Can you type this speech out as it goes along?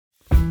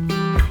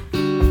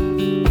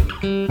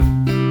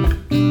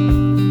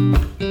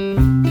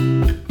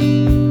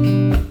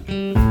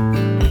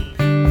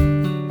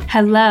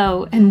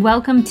Hello, and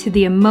welcome to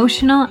the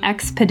Emotional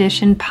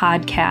Expedition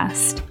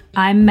podcast.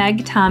 I'm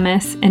Meg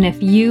Thomas, and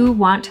if you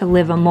want to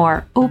live a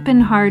more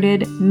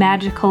open-hearted,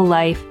 magical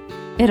life,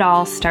 it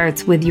all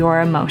starts with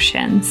your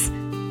emotions.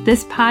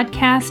 This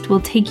podcast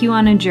will take you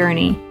on a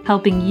journey,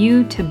 helping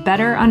you to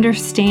better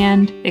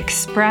understand,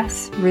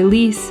 express,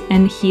 release,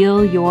 and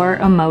heal your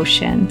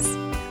emotions.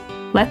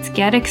 Let's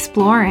get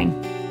exploring.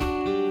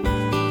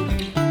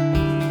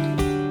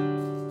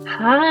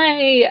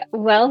 Hi,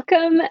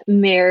 welcome,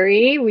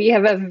 Mary. We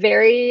have a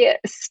very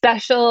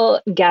special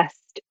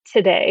guest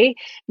today,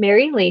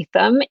 Mary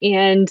Latham,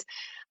 and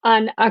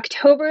on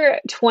October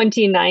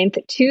 29th,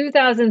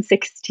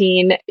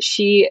 2016,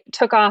 she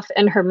took off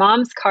in her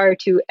mom's car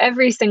to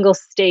every single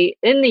state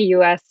in the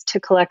U.S. to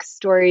collect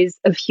stories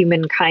of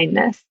human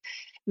kindness.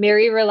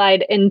 Mary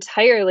relied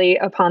entirely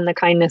upon the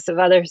kindness of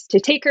others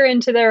to take her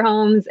into their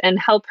homes and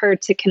help her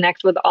to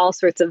connect with all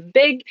sorts of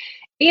big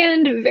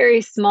and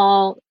very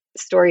small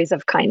stories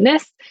of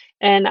kindness.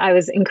 And I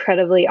was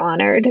incredibly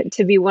honored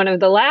to be one of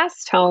the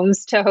last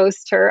homes to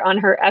host her on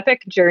her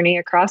epic journey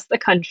across the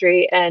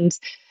country. And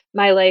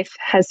my life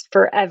has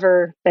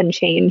forever been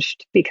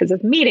changed because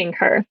of meeting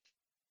her.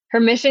 Her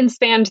mission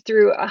spanned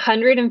through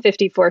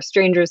 154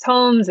 strangers'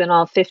 homes in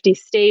all 50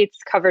 states,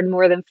 covered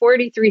more than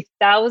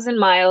 43,000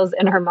 miles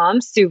in her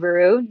mom's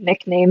Subaru,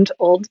 nicknamed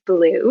Old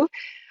Blue.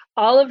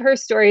 All of her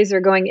stories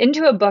are going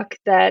into a book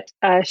that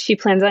she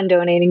plans on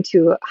donating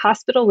to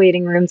hospital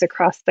waiting rooms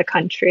across the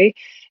country.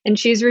 And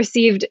she's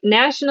received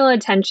national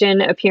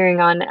attention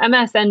appearing on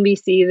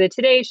MSNBC, The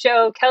Today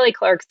Show, Kelly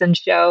Clarkson's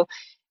show,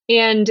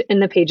 and in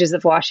the pages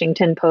of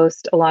Washington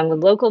Post, along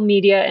with local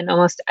media in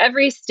almost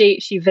every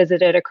state she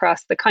visited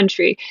across the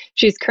country.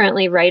 She's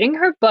currently writing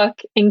her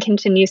book and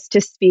continues to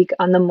speak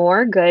on the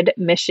More Good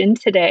mission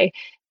today,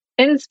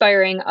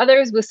 inspiring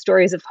others with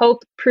stories of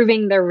hope,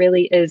 proving there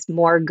really is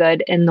more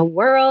good in the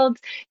world.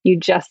 You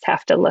just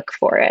have to look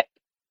for it.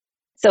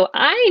 So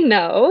I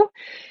know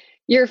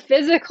your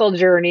physical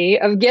journey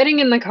of getting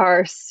in the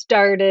car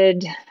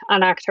started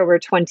on October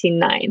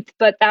 29th,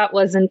 but that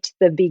wasn't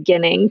the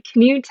beginning.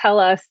 Can you tell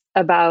us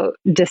about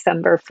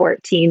December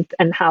 14th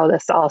and how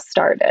this all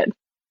started?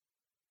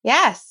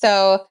 Yeah,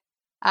 so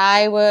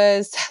I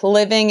was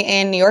living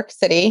in New York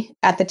City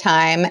at the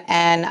time,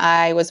 and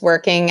I was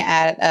working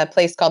at a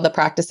place called the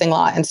Practicing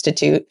Law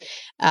Institute.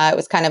 It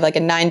was kind of like a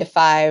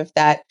 9-to-5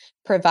 that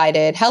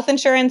provided health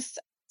insurance,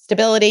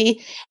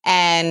 stability,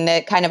 and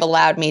it kind of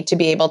allowed me to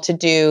be able to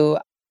do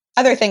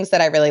other things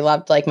that I really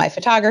loved, like my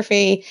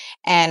photography.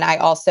 And I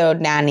also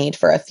nannied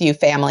for a few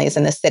families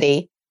in the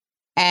city.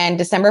 And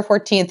December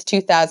 14th,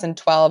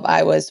 2012,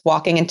 I was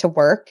walking into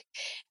work,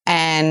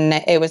 and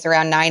it was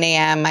around 9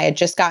 a.m. I had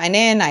just gotten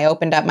in. I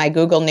opened up my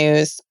Google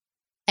News,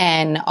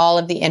 and all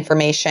of the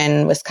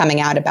information was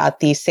coming out about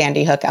the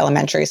Sandy Hook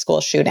Elementary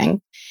School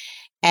shooting.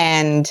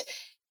 And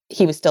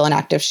he was still an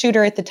active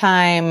shooter at the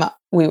time.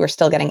 We were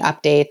still getting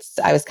updates.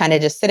 I was kind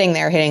of just sitting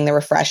there hitting the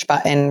refresh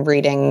button,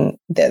 reading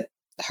the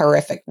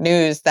horrific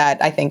news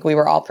that I think we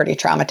were all pretty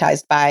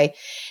traumatized by.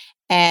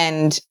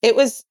 And it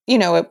was,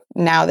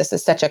 now this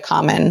is such a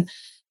common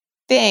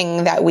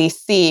thing that we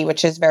see,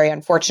 which is very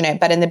unfortunate.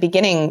 But in the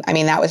beginning, I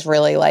mean, that was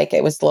really like,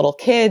 it was little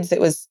kids. It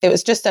was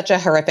just such a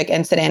horrific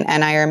incident.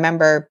 And I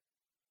remember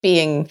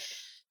being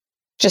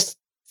just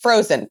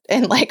frozen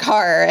in like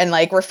horror and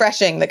like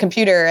refreshing the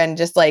computer and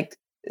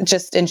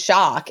just in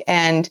shock.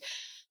 And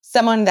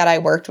someone that I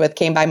worked with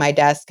came by my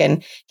desk,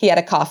 and he had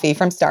a coffee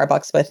from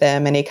Starbucks with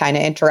him. And he kind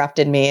of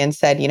interrupted me and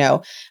said,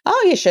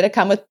 oh, you should have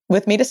come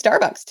with me to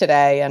Starbucks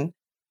today. And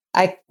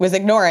I was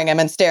ignoring him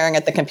and staring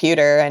at the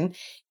computer. And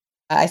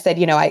I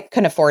said, I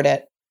couldn't afford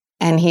it.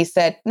 And he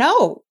said,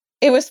 no,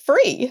 it was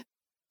free.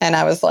 And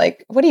I was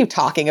like, what are you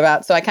talking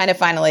about? So I kind of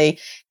finally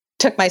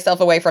took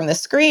myself away from the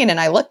screen, and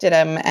I looked at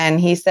him, and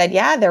he said,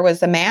 yeah, there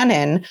was a man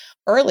in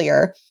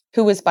earlier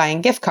who was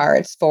buying gift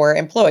cards for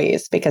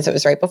employees because it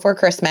was right before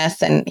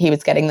Christmas and he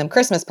was getting them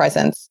Christmas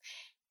presents.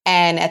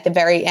 And at the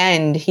very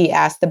end, he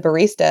asked the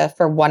barista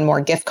for one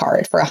more gift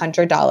card for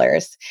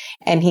 $100.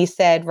 And he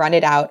said, run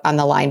it out on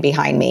the line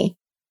behind me.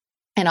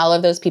 And all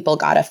of those people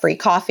got a free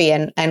coffee.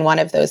 And one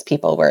of those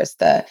people was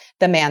the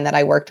man that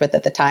I worked with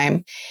at the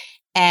time.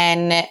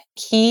 And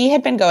he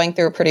had been going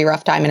through a pretty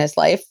rough time in his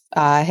life.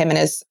 Him and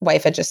his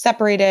wife had just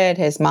separated.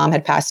 His mom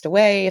had passed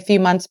away a few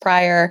months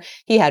prior.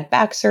 He had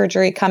back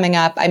surgery coming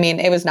up. I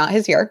mean, it was not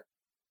his year.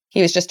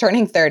 He was just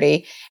turning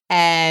 30.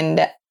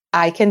 And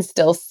I can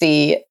still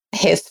see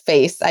his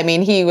face. I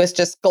mean, he was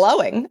just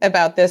glowing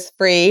about this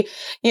free,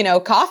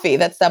 coffee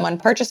that someone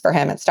purchased for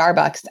him at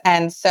Starbucks.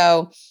 And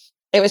so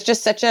it was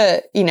just such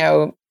a,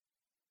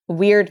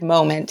 weird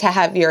moment to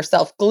have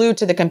yourself glued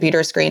to the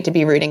computer screen to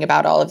be reading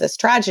about all of this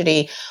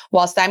tragedy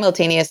while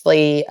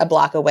simultaneously a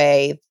block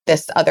away,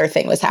 this other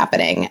thing was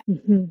happening.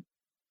 Mm-hmm.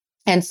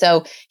 And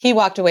so he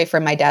walked away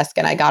from my desk,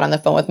 and I got on the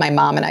phone with my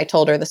mom, and I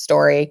told her the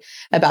story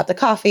about the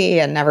coffee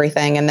and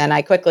everything. And then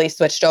I quickly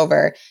switched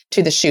over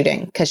to the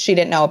shooting because she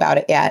didn't know about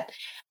it yet.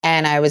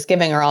 And I was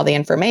giving her all the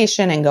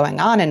information and going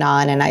on. And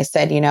I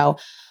said,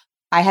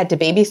 I had to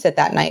babysit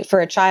that night for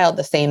a child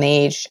the same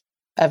age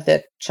of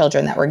the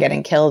children that were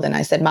getting killed. And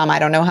I said, Mom, I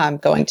don't know how I'm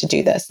going to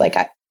do this. Like,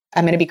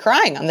 I'm going to be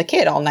crying on the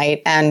kid all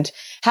night. And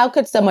how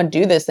could someone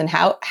do this? And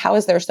how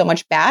is there so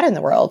much bad in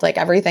the world? Like,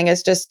 everything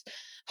is just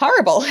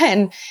horrible.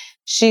 And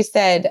she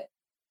said,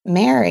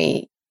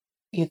 Mary,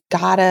 you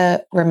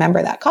gotta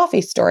remember that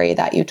coffee story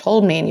that you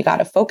told me, and you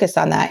gotta focus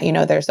on that. You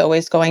know, there's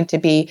always going to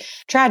be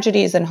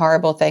tragedies and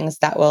horrible things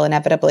that will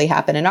inevitably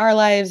happen in our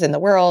lives, in the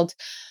world,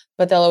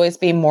 but there'll always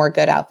be more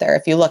good out there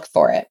if you look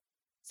for it.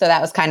 So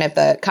that was kind of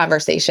the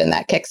conversation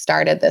that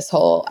kickstarted this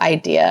whole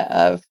idea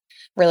of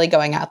really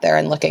going out there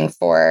and looking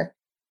for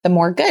the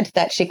more good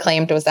that she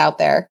claimed was out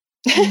there.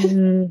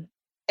 Mm-hmm.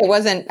 It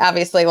wasn't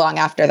obviously long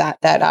after that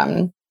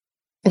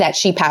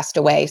she passed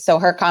away. So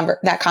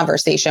that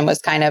conversation was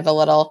kind of a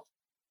little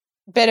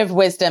bit of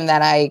wisdom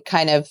that I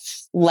kind of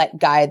let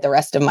guide the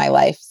rest of my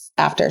life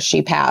after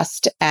she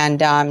passed.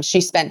 And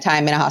she spent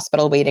time in a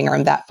hospital waiting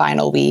room that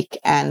final week.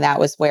 And that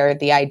was where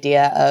the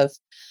idea of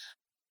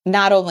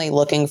not only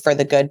looking for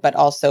the good, but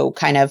also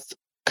kind of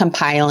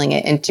compiling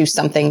it into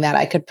something that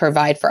I could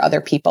provide for other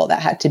people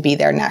that had to be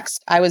there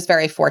next. I was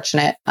very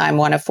fortunate. I'm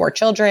one of 4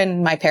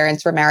 children. My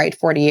parents were married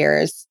 40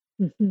 years.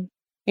 Mm-hmm.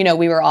 You know,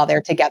 we were all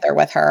there together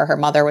with her. Her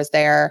mother was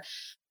there.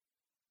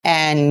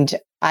 And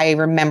I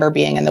remember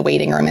being in the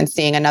waiting room and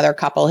seeing another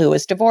couple who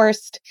was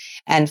divorced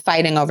and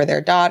fighting over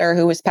their daughter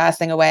who was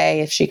passing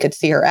away, if she could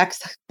see her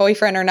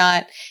ex-boyfriend or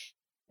not.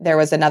 There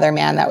was another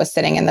man that was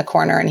sitting in the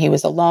corner and he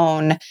was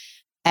alone.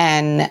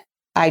 And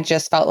I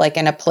just felt like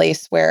in a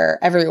place where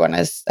everyone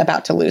is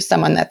about to lose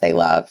someone that they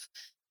love.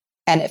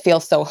 And it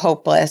feels so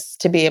hopeless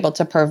to be able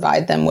to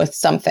provide them with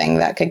something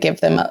that could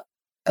give them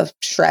a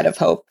shred of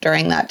hope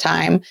during that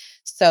time.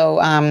 So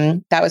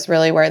that was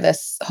really where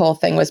this whole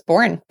thing was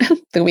born,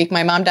 the week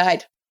my mom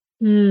died.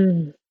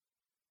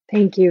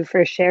 Thank you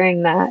for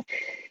sharing that.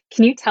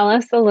 Can you tell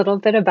us a little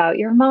bit about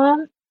your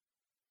mom?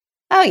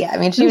 Oh, yeah. I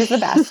mean, she was the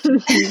best.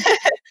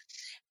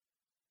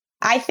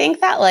 I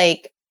think that,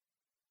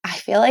 I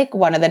feel like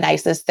one of the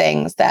nicest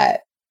things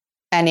that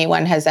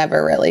anyone has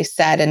ever really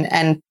said,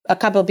 and a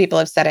couple of people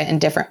have said it in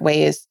different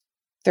ways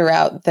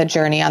throughout the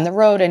journey on the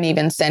road and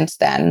even since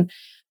then,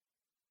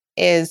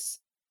 is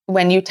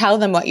when you tell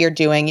them what you're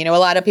doing. You know, a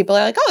lot of people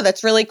are like, oh,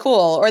 that's really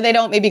cool. Or they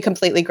don't maybe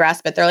completely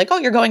grasp it. They're like, oh,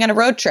 you're going on a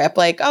road trip.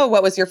 Like, oh,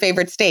 what was your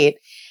favorite state?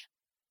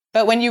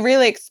 But when you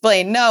really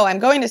explain, no, I'm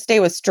going to stay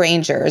with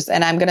strangers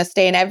and I'm going to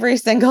stay in every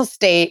single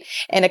state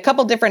in a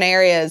couple different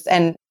areas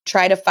and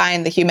try to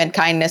find the human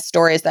kindness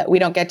stories that we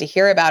don't get to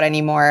hear about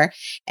anymore.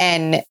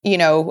 And, you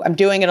know, I'm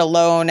doing it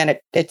alone and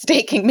it's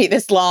taking me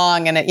this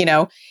long.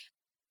 And,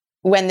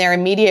 when their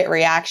immediate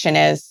reaction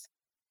is,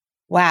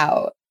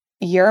 wow,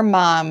 your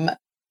mom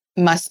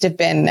must have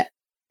been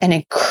an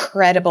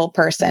incredible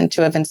person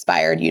to have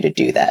inspired you to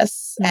do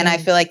this. And I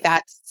feel like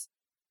that's,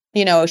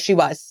 she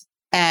was.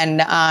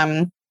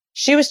 And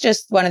she was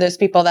just one of those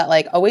people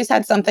that always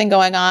had something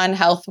going on,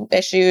 health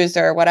issues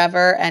or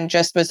whatever, and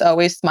just was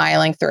always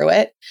smiling through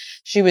it.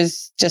 She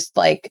was just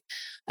like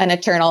an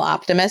eternal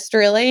optimist,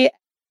 really.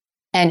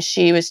 And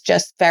she was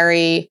just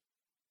very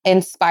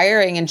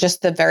inspiring in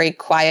just the very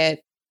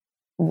quiet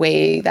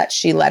way that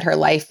she led her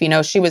life.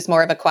 She was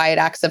more of a quiet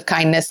acts of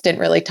kindness, didn't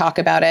really talk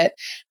about it.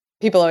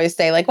 People always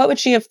say, what would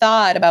she have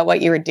thought about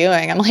what you were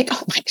doing? I'm like,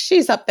 oh,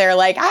 she's up there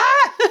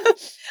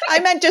I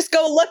meant just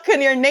go look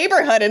in your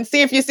neighborhood and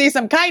see if you see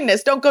some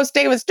kindness. Don't go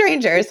stay with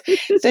strangers.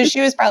 So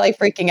she was probably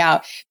freaking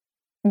out.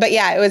 But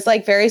yeah, it was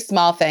very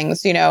small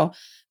things.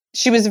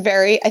 She was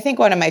I think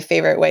one of my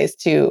favorite ways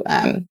to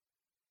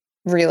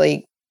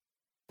really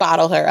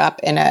bottle her up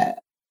in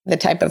the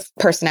type of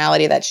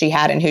personality that she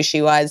had and who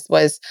she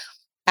was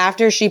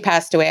after she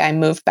passed away, I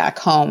moved back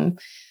home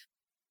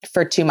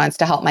for 2 months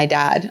to help my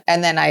dad.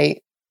 And then I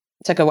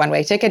took a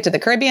one-way ticket to the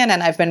Caribbean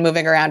and I've been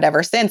moving around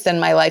ever since, and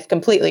my life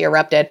completely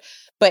erupted.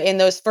 But in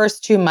those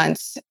first 2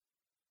 months,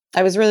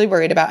 I was really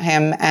worried about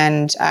him,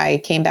 and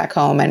I came back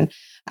home and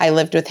I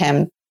lived with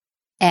him.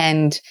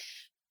 And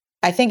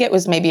I think it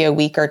was maybe a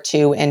week or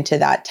two into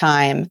that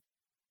time,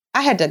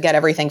 I had to get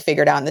everything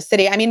figured out in the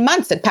city. I mean,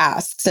 months had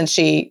passed since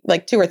 2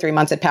 or 3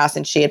 months had passed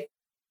and she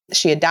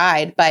had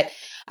died. But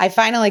I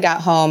finally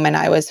got home, and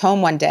I was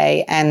home one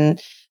day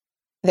and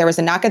there was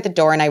a knock at the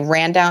door, and I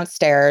ran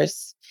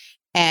downstairs,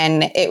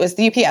 and it was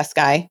the UPS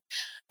guy,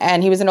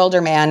 and he was an older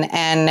man.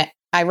 And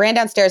I ran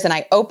downstairs and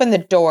I opened the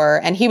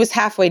door, and he was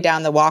halfway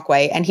down the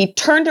walkway, and he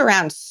turned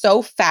around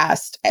so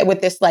fast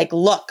with this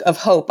look of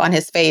hope on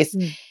his face.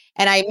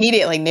 And I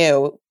immediately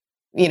knew,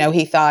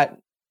 he thought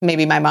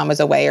maybe my mom was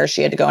away or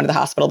she had to go into the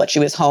hospital, but she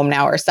was home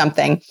now or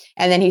something.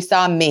 And then he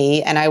saw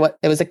me, and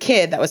it was a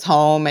kid that was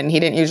home, and he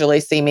didn't usually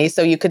see me.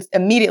 So you could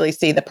immediately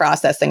see the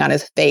processing on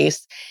his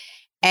face.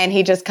 And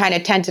he just kind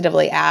of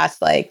tentatively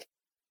asked,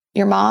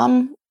 your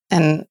mom?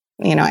 And,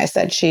 I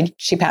said,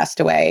 she passed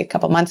away a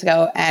couple months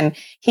ago. And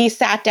he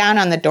sat down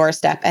on the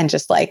doorstep and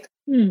just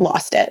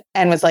lost it,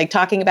 and was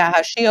talking about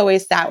how she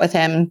always sat with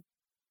him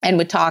and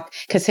would talk,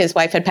 because his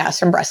wife had passed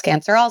from breast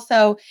cancer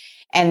also.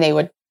 And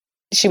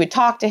she would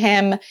talk to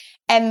him.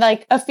 And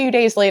a few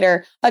days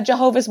later, a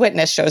Jehovah's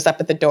Witness shows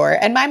up at the door.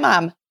 And my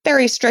mom,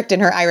 very strict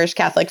in her Irish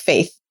Catholic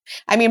faith,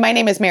 I mean, my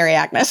name is Mary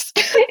Agnes.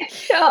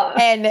 Yeah.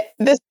 And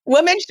this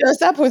woman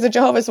shows up who's a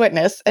Jehovah's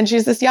Witness, and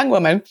she's this young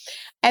woman.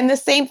 And the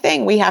same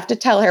thing, we have to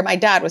tell her. My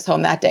dad was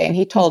home that day, and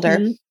he told her.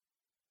 Mhm.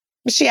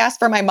 She asked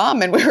for my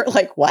mom, and we were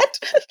like, "What?"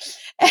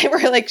 And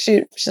we're like,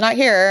 she's not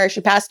here. She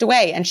passed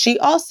away." And she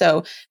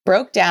also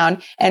broke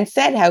down and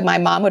said how my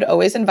mom would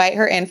always invite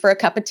her in for a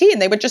cup of tea,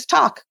 and they would just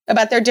talk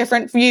about their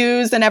different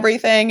views and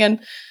everything. And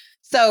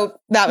so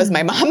that was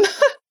my Mm. mom.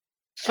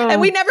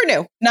 And we Oh, never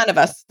knew, none of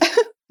us.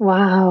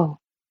 wow.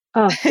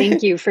 Oh,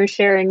 thank you for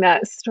sharing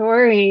that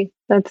story.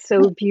 That's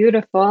so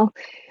beautiful.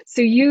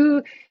 So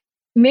you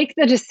make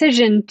the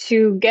decision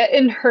to get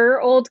in her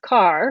old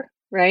car,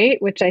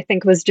 right? Which I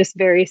think was just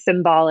very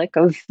symbolic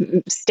of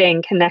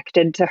staying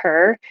connected to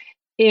her.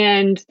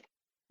 And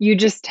you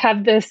just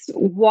have this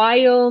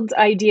wild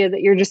idea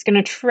that you're just going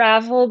to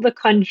travel the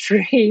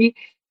country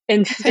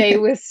and stay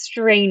with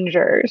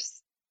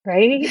strangers,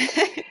 right?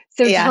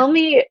 So Yeah.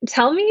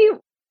 tell me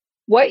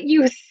what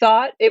you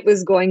thought it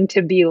was going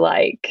to be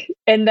like,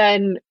 and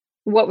then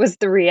what was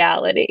the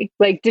reality?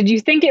 Like, did you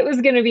think it was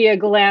going to be a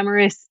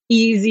glamorous,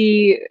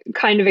 easy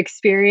kind of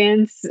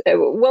experience?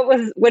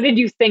 What did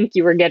you think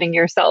you were getting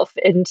yourself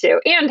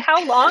into? And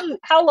how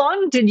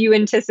long did you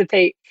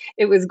anticipate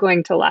it was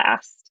going to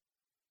last?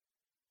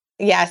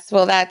 Yes.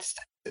 Well, that's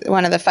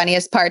one of the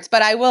funniest parts.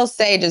 But I will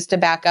say, just to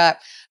back up,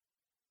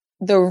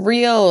 the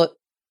real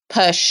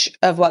push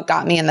of what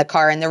got me in the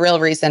car and the real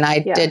reason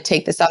I Yeah. did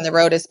take this on the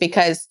road is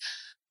because,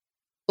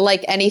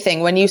 like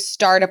anything, when you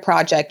start a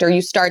project or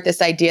you start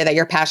this idea that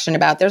you're passionate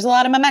about, there's a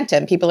lot of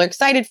momentum. People are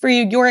excited for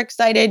you. You're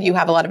excited. You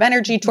have a lot of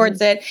energy Mhm.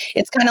 towards it.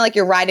 It's kind of like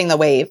you're riding the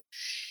wave.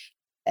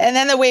 And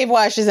then the wave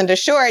washes into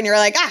shore and you're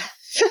like,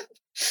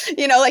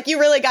 like you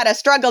really got to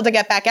struggle to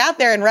get back out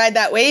there and ride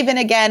that wave in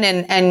again.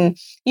 And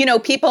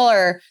people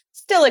are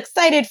still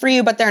excited for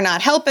you, but they're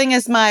not helping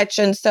as much.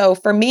 And so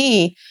for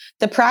me,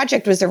 the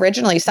project was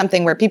originally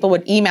something where people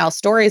would email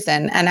stories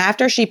in. And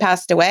after she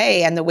passed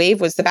away and the wave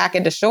was back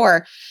into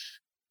shore,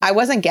 I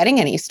wasn't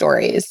getting any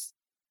stories.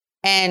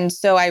 And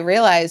so I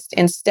realized,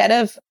 instead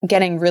of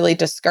getting really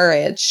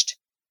discouraged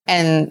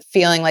and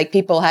feeling like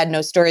people had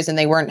no stories and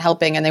they weren't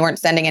helping and they weren't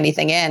sending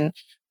anything in,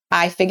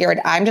 I figured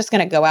I'm just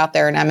going to go out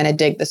there and I'm going to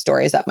dig the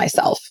stories up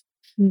myself.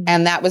 Mm.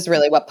 And that was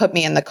really what put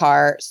me in the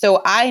car.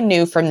 So I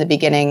knew from the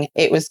beginning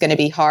it was going to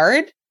be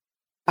hard.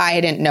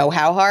 I didn't know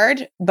how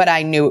hard, but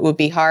I knew it would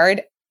be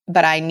hard.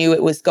 But I knew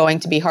it was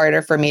going to be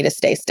harder for me to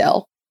stay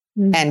still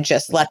Mm. and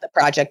just let the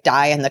project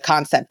die and the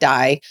concept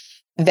die,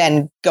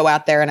 than go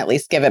out there and at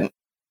least give it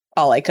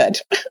all I could.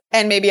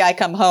 And maybe I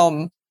come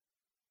home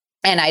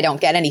and I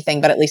don't get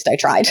anything, but at least I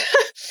tried.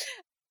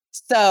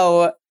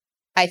 So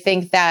I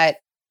think that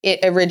it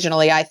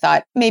originally, I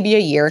thought maybe a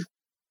year,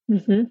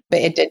 Mhm.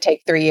 but it did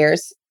take 3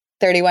 years,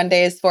 31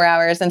 days, 4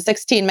 hours, and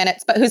 16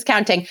 minutes, but who's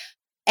counting?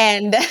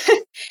 And,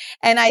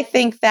 and I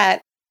think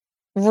that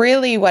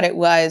really what it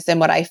was and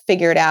what I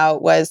figured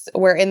out was,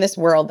 we're in this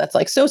world that's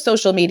like so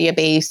social media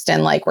based,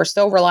 and like we're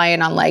so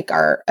reliant on like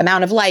our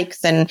amount of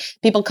likes and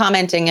people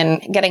commenting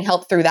and getting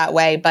help through that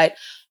way. But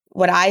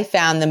what I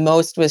found the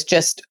most was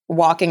just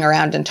walking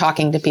around and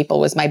talking to people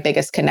was my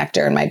biggest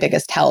connector and my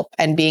biggest help.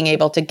 And being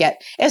able to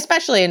get,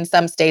 especially in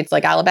some states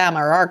like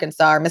Alabama or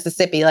Arkansas or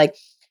Mississippi, like,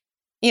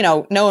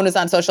 no one was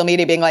on social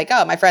media being like,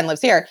 "Oh, my friend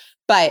lives here."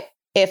 But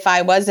if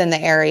I was in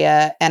the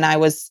area and I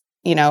was,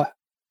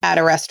 at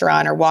a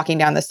restaurant or walking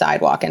down the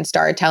sidewalk and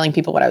started telling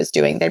people what I was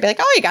doing, they'd be like,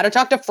 "Oh, you got to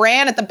talk to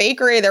Fran at the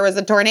bakery. There was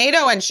a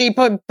tornado and she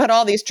put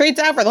all these treats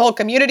out for the whole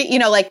community."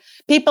 Like,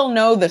 people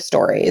know the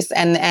stories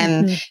and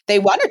Mhm. they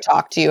want to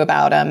talk to you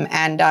about them.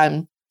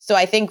 And so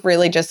I think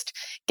really just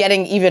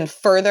getting even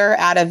further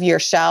out of your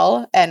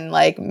shell and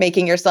like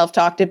making yourself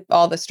talk to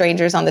all the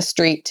strangers on the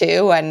street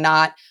too, and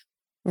not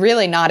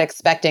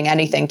expecting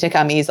anything to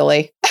come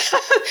easily,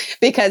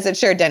 because it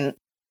sure didn't.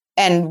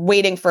 And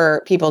waiting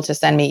for people to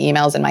send me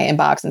emails in my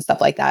inbox and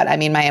stuff like that. I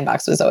mean, my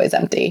inbox was always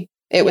empty.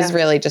 It was Yeah.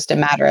 really just a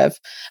matter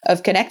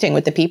of connecting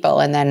with the people,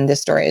 and then the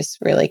stories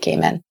really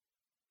came in.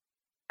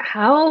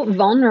 How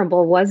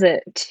vulnerable was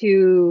it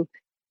to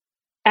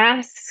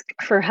ask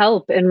for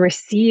help and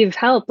receive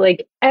help?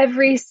 Like,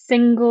 every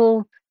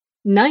single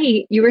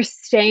night you were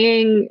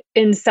staying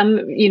in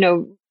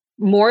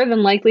more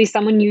than likely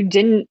someone you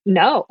didn't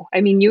know. I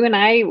mean, you and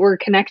I were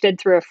connected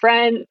through a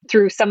friend,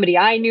 through somebody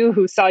I knew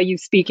who saw you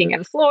speaking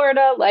in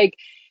Florida. Like,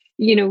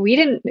 we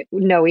didn't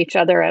know each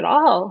other at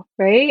all,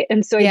 right?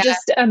 And so I Yeah.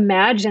 just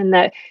imagine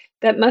that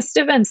that must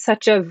have been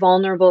such a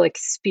vulnerable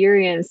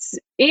experience,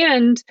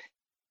 and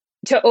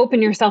to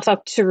open yourself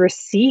up to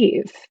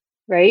receive,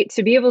 right?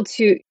 To be able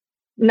to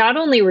not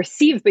only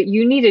receive, but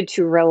you needed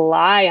to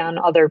rely on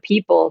other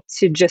people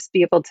to just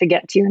be able to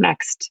get to your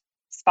next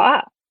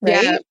spot,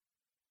 Yeah. right?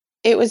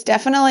 It was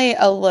definitely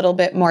a little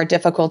bit more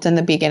difficult in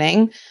the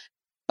beginning,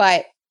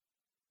 but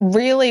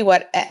really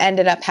what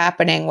ended up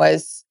happening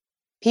was,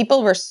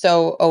 people were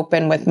so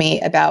open with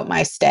me about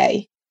my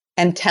stay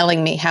and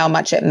telling me how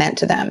much it meant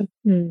to them.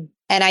 Mm.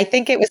 And I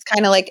think it was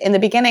kind of like, in the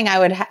beginning, I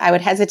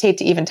would hesitate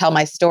to even tell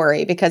my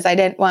story, because I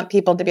didn't want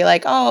people to be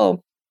like,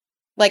 "Oh,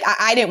 Like,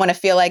 I didn't want to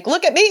feel like,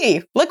 look at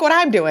me, look what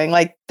I'm doing.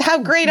 Like, how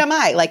great am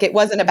I? Like, it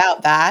wasn't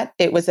about that.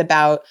 It was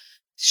about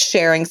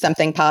sharing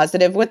something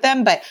positive with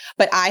them. But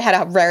I had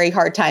a very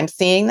hard time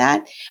seeing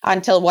that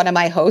until one of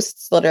my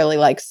hosts literally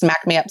like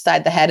smacked me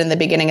upside the head in the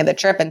beginning of the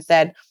trip and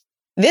said,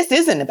 this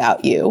isn't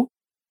about you.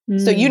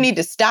 So you Mm. need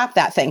to stop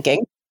that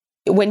thinking.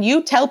 When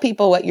you tell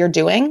people what you're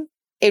doing,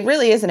 it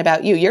really isn't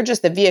about you. You're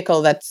just the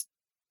vehicle that's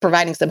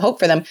providing some hope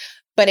for them,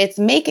 but it's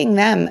making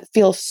them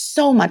feel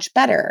so much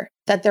better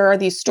that there are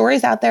these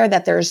stories out there,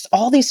 that there's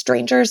all these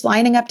strangers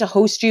lining up to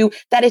host you,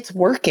 that it's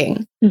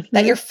working, that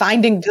Mhm. you're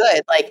finding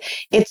good. Like,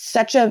 it's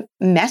such a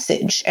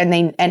message,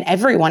 and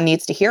everyone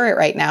needs to hear it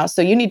right now.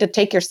 So you need to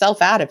take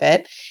yourself out of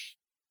it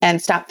and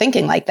stop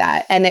thinking like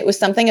that. And it was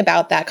something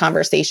about that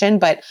conversation,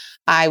 but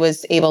I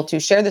was able to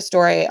share the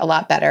story a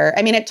lot better.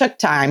 I mean, it took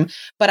time,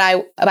 but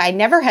I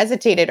never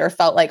hesitated or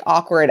felt like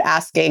awkward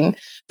asking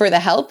for the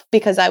help,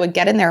 because I would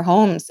get in their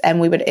homes and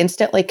we would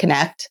instantly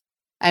connect.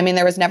 I mean,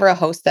 there was never a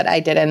host that I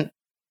didn't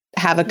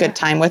have a Yeah. good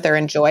time with or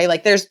enjoy.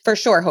 Like, there's for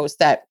sure hosts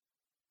that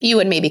you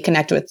would maybe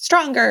connect with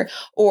stronger,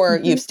 or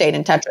Mhm. you've stayed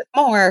in touch with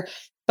more.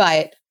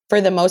 But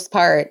for the most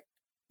part,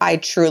 I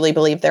truly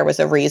believe there was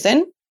a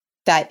reason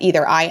that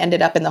either I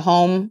ended up in the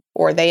home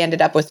or they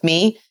ended up with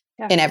me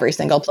Yeah. in every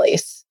single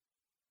place.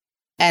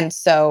 And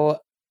so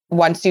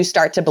once you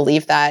start to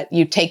believe that,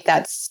 you take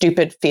that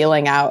stupid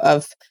feeling out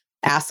of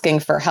asking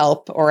for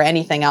help or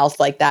anything else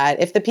like that.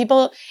 If the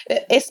people,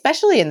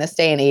 especially in this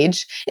day and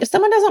age, if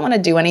someone doesn't want to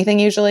do anything,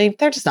 usually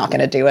they're just not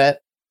going to do it.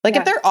 Like,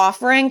 if Yeah. they're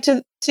offering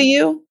to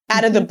you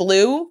out of the Mhm.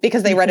 blue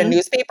because they read a Mhm.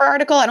 newspaper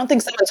article, I don't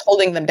think someone's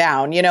holding them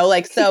down,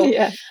 like, so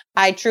Yeah.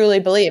 I truly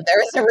believe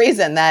there is a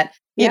reason that,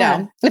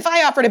 Yeah. if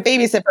I offered to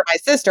babysit for my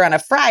sister on a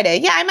Friday,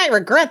 yeah, I might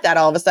regret that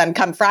all of a sudden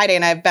come Friday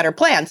and I have better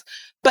plans.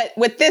 But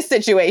with this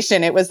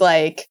situation, it was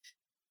like,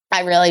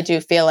 I really do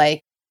feel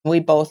like we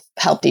both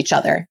helped each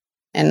other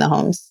in the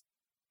homes.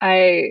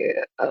 I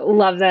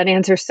love that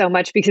answer so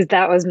much, because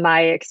that was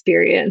my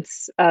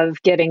experience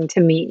of getting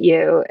to meet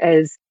you,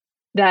 is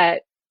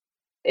that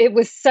it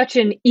was such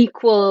an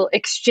equal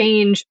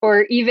exchange,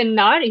 or even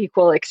not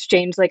equal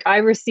exchange. Like, I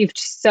received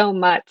so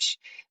much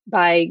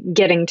by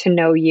getting to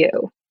know you,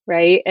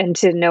 right? And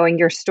to knowing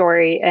your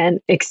story and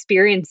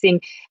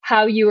experiencing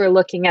how you were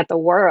looking at the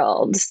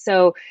world.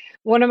 So,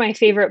 one of my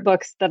favorite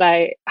books that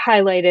I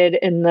highlighted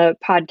in the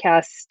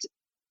podcast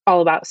all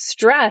about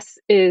stress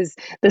is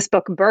this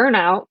book,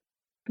 Burnout,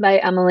 by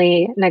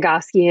Emily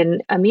Nagoski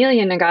and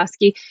Amelia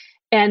Nagoski.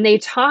 And they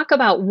talk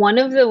about one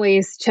of the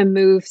ways to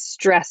move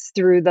stress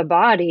through the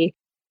body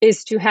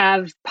is to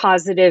have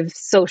positive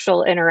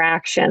social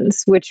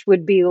interactions, which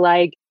would be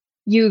like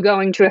you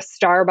going to a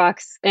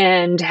Starbucks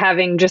and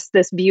having just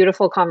this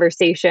beautiful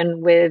conversation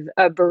with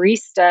a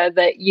barista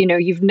that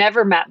you've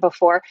never met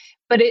before,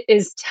 but it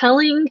is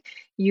telling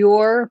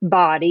your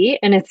body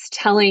and it's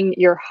telling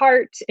your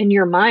heart and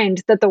your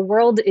mind that the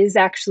world is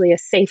actually a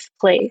safe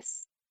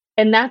place.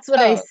 And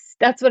Oh,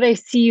 that's what I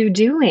see you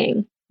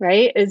doing,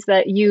 right? Is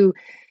that you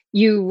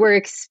were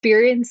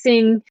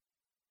experiencing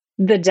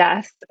the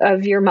death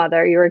of your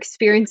mother, you were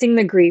experiencing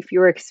the grief, you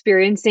were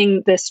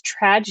experiencing this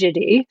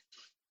tragedy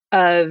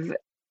of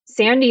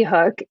Sandy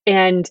Hook,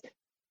 and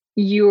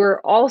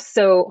you're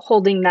also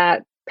holding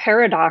that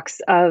paradox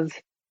of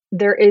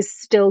there is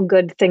still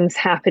good things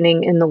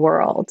happening in the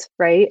world,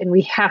 right? And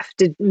we have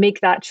to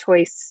make that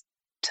choice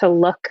to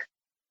look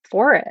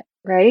for it,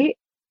 right?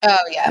 oh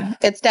yeah.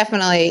 It's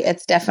definitely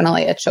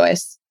a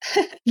choice.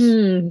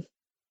 Hmm.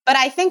 But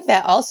I think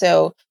that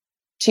also,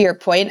 to your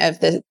point of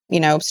the,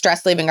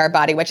 stress leaving our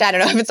body, which I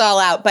don't know if it's all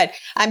out, but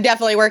I'm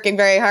definitely working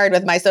very hard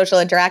with my social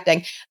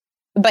interacting.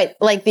 But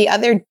like the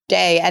other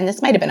day, and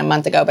this might have been a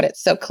month ago, but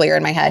it's so clear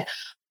in my head,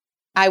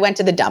 I went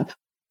to the dump.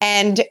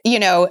 And,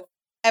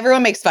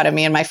 everyone makes fun of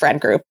me in my friend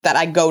group that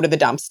I go to the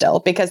dump still,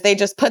 because they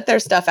just put their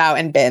stuff out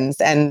in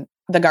bins and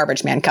the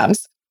garbage man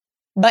comes.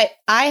 But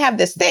I have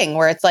this thing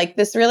where it's like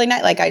this really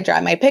nice, like I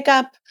drive my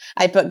pickup,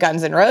 I put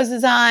Guns N'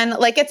 Roses on.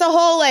 Like, it's a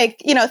whole,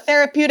 like,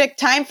 therapeutic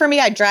time for me.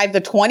 I drive the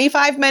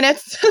 25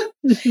 minutes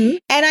Hmm.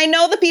 and I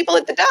know the people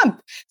at the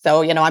dump.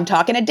 So, I'm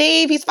talking to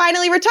Dave. He's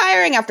finally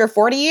retiring after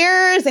 40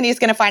 years and he's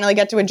going to finally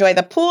get to enjoy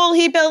the pool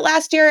he built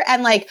last year.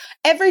 And like,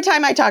 every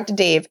time I talk to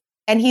Dave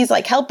and he's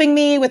like helping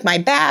me with my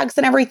bags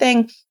and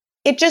everything,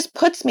 it just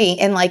puts me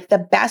in like the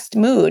best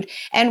mood.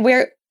 And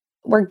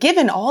we're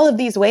given all of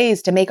these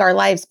ways to make our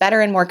lives better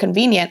and more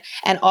convenient.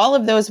 And all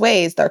of those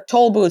ways, their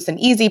toll booths and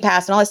Easy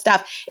Pass and all this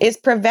stuff, is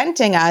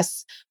preventing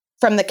us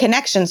from the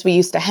connections we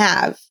used to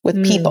have with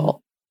Mm.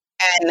 people.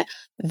 And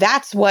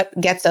that's what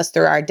gets us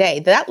through our day.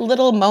 That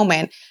little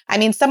moment. I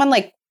mean, someone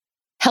like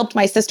helped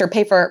my sister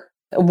pay for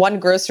one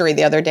grocery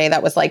the other day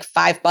that was like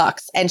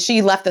 $5, and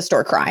she left the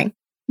store crying.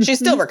 She's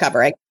still Mhm.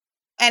 recovering.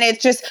 And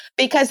it's just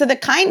because of the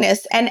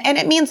kindness, and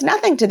it means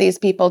nothing to these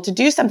people to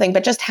do something,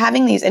 but just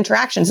having these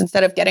interactions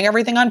instead of getting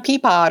everything on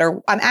Peapod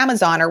or on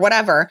Amazon or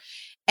whatever.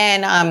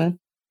 And,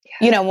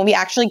 when we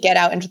actually get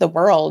out into the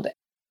world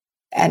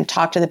and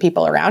talk to the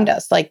people around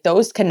us, like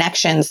those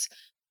connections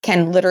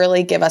can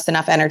literally give us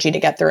enough energy to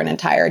get through an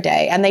entire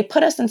day. And they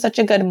put us in such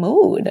a good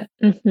mood.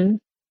 Mm-hmm.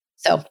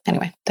 So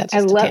anyway, that's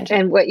I just a love, tangent.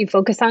 and what you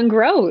focus on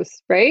grows,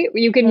 right?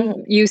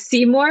 You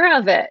see more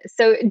of it.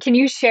 So can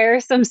you share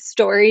some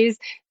stories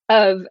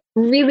of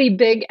really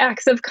big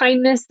acts of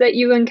kindness that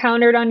you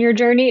encountered on your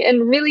journey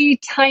and really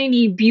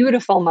tiny,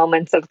 beautiful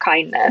moments of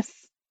kindness?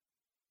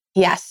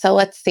 Yes. So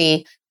let's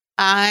see.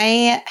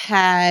 I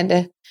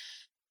had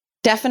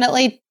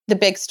definitely the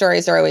big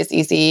stories are always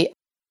easy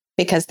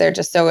because they're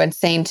just so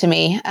insane to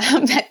me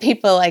that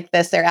people like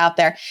this are out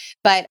there.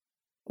 But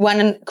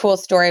one cool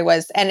story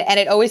was, and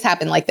it always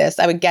happened like this.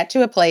 I would get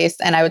to a place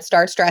and I would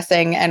start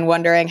stressing and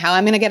wondering how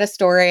I'm going to get a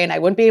story, and I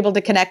wouldn't be able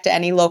to connect to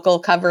any local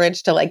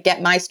coverage to like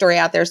get my story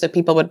out there so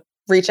people would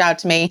reach out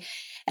to me.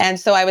 And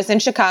so I was in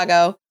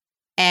Chicago,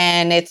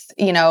 and it's,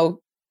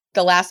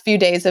 the last few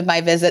days of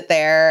my visit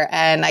there,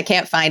 and I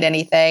can't find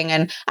anything.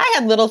 And I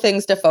had little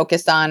things to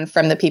focus on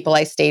from the people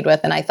I stayed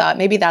with. And I thought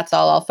maybe that's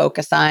all I'll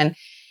focus on.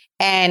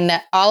 And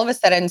all of a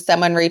sudden,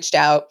 someone reached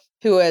out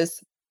who was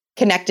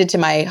connected to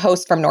my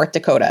host from North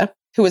Dakota,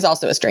 who was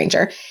also a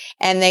stranger.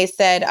 And they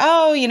said,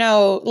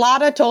 oh,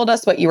 Lada told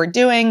us what you were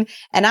doing.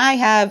 And I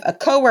have a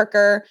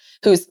coworker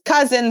whose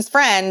cousin's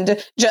friend,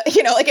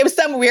 like it was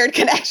some weird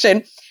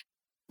connection,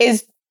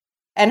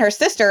 and her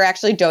sister are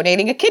actually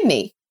donating a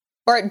kidney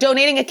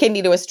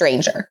to a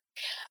stranger.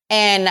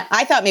 And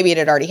I thought maybe it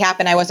had already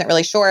happened. I wasn't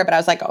really sure, but I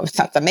was like, oh,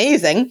 that's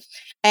amazing.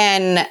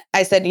 And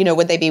I said,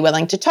 would they be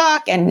willing to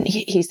talk? And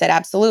he said,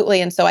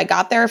 absolutely. And so I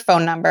got their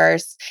phone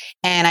numbers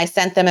and I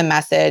sent them a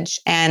message.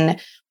 And,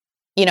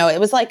 it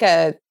was like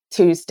a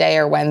Tuesday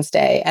or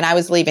Wednesday, and I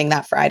was leaving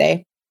that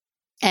Friday.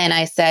 And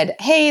I said,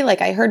 hey,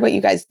 like, I heard what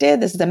you guys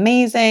did. This is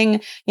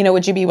amazing.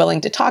 Would you be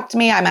willing to talk to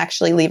me? I'm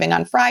actually leaving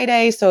on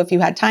Friday. So if you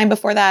had time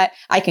before that,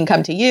 I can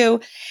come to you.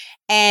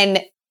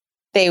 And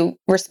they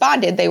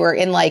responded. They were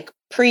in like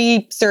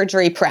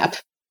pre-surgery prep.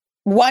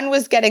 One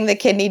was getting the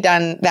kidney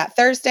done that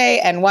Thursday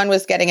and one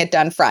was getting it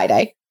done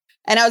Friday.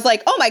 And I was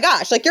like, oh my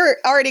gosh, like you're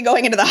already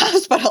going into the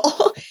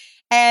hospital.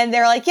 And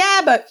they're like,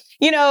 yeah, but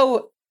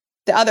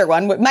the other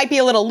one might be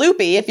a little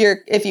loopy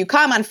if you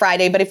come on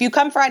Friday, but if you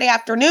come Friday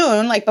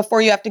afternoon, like before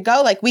you have to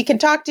go, like we can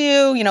talk to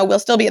you, we'll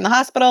still be in the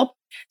hospital.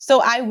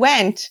 So I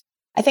went,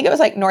 I think it was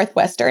like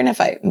Northwestern,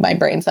 my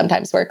brain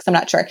sometimes works, I'm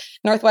not sure,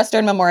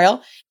 Northwestern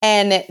Memorial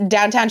and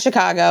downtown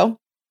Chicago.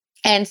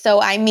 And so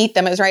I meet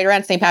them. It was right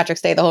around St.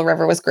 Patrick's Day. The whole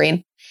river was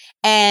green.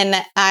 And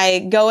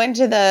I go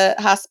into the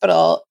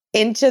hospital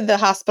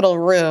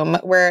room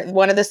where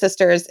one of the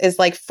sisters is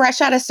like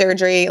fresh out of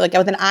surgery, like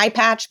with an eye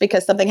patch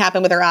because something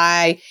happened with her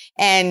eye,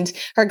 and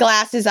her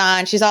glasses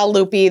on. She's all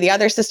loopy. The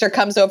other sister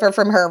comes over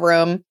from her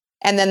room,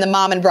 and then the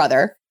mom and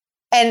brother.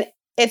 And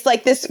it's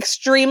like this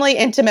extremely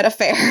intimate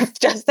affair of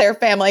just their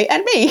family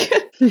and me.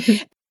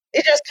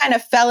 It just kind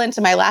of fell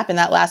into my lap in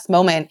that last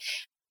moment.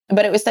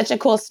 But it was such a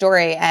cool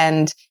story.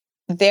 And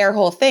their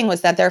whole thing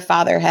was that their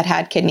father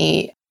had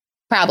kidney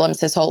problems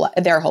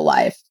their whole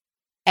life.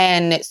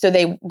 And so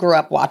they grew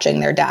up watching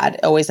their dad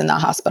always in the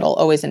hospital,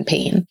 always in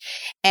pain.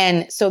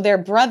 And so their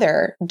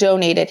brother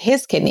donated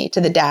his kidney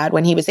to the dad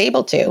when he was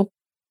able to.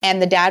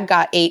 And the dad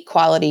got 8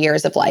 quality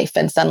years of life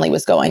and suddenly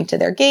was going to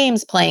their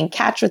games, playing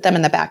catch with them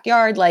in the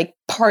backyard, like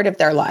part of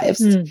their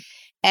lives.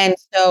 And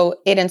so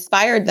it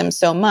inspired them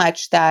so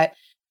much that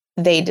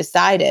they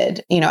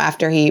decided,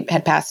 after he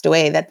had passed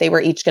away, that they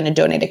were each going to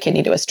donate a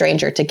kidney to a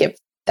stranger to give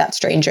that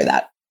stranger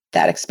that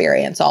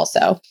experience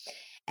also.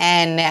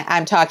 And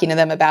I'm talking to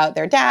them about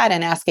their dad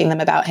and asking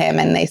them about him.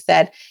 And they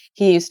said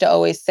he used to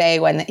always say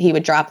when he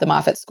would drop them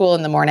off at school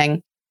in the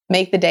morning,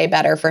 make the day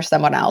better for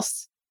someone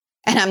else.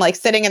 And I'm like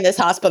sitting in this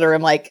hospital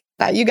room, like,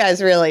 wow, you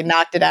guys really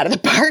knocked it out of the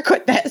park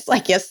with this.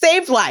 Like, you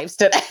saved lives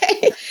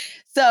today.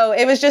 So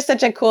it was just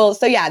such a cool.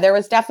 So yeah, there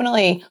was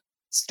definitely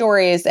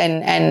stories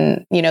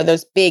and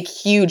those big,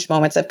 huge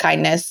moments of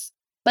kindness.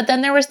 But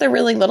then there was the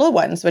really little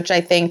ones, which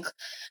I think,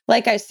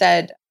 like I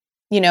said,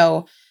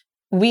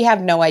 we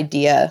have no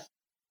idea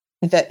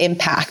the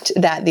impact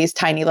that these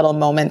tiny little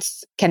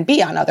moments can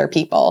be on other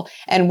people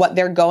and what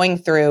they're going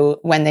through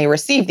when they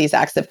receive these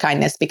acts of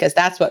kindness, because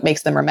that's what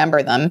makes them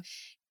remember them.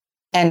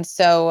 And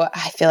so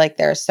I feel like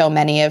there are so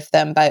many of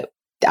them, but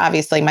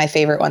obviously my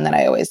favorite one that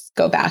I always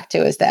go back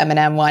to is the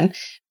M&M one,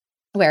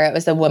 where it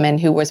was a woman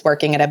who was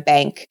working at a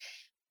bank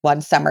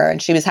one summer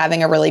and she was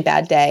having a really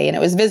bad day and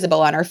it was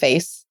visible on her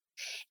face.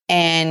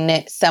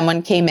 And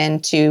someone came in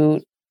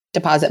to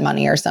deposit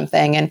money or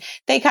something. And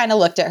they kind of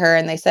looked at her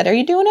and they said, are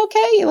you doing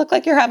okay? You look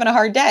like you're having a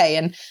hard day.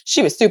 And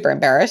she was super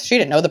embarrassed. She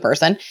didn't know the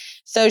person.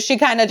 So she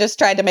kind of just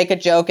tried to make a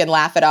joke and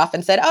laugh it off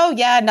and said, oh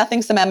yeah,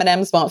 nothing some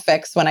M&Ms won't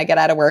fix when I get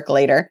out of work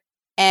later.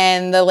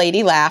 And the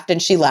lady laughed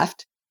and she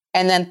left.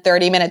 And then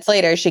 30 minutes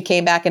later, she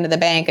came back into the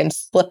bank and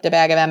slipped a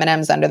bag of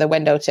M&Ms under the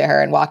window to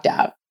her and walked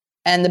out.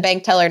 And the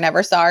bank teller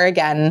never saw her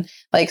again,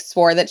 like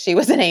swore that she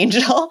was an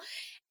angel.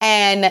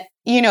 And,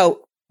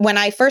 when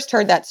I first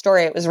heard that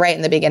story, it was right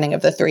in the beginning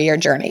of the 3-year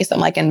journey. So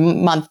I'm like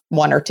in month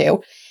 1 or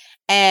 2.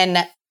 And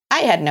I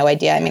had no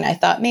idea. I mean, I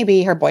thought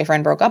maybe her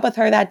boyfriend broke up with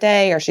her that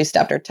day or she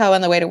stubbed her toe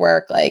on the way to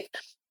work. Like,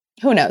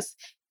 who knows?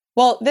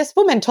 Well, this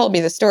woman told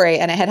me the story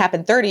and it had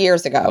happened 30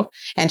 years ago.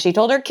 And she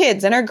told her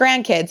kids and her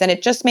grandkids. And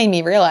it just made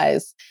me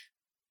realize,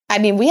 I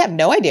mean, we have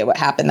no idea what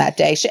happened that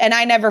day. And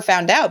I never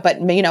found out, but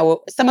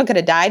someone could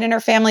have died in her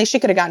family. She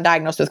could have gotten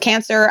diagnosed with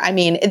cancer. I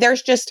mean,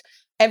 there's just,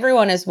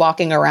 everyone is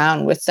walking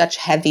around with such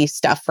heavy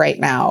stuff right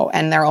now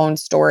and their own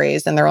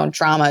stories and their own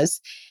traumas.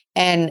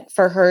 And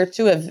for her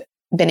to have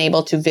been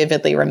able to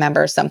vividly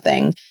remember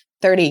something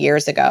 30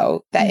 years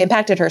ago that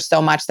impacted her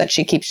so much that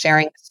she keeps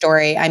sharing the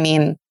story. I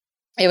mean,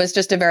 it was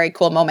just a very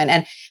cool moment.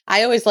 And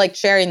I always like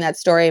sharing that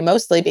story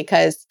mostly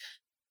because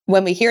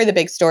when we hear the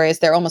big stories,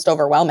 they're almost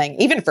overwhelming.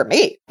 Even for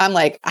me, I'm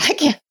like, I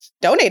can't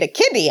donate a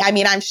kidney. I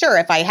mean, I'm sure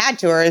if I had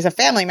to, or as a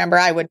family member,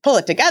 I would pull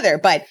it together,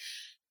 but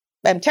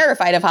I'm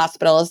terrified of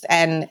hospitals.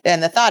 And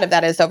the thought of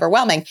that is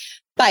overwhelming,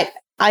 but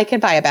I can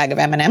buy a bag of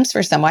M&Ms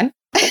for someone,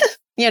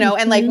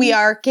 and like we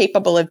are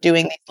capable of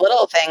doing these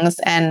little things.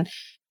 And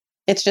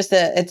it's just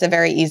it's a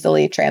very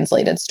easily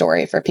translated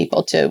story for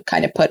people to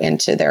kind of put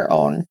into their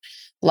own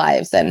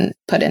lives and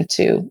put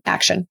into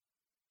action.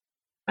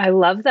 I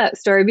love that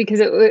story because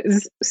it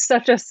was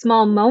such a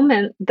small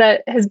moment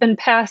that has been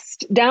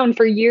passed down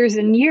for years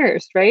and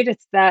years, right?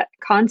 It's that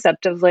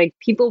concept of like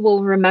people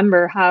will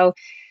remember how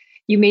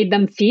you made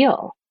them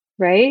feel,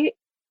 right?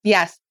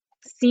 Yes.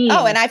 Seen.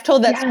 Oh, and I've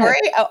told that Yes.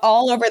 story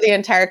all over the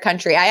entire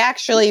country. I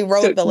actually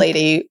wrote the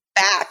lady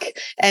back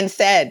and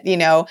said,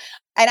 and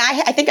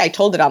I think I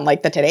told it on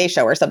like the Today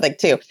Show or something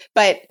too,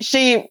 but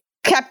she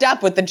kept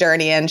up with the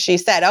journey and she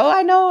said, "Oh,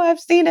 I know, I've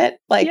seen it."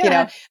 Like,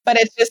 but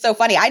it's just so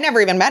funny. I never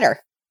even met her.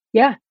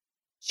 Yeah.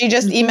 She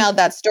just emailed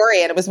that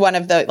story and it was one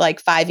of the like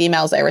 5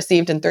 emails I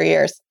received in 3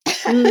 years.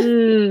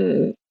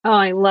 Oh,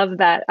 I love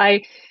that.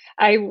 I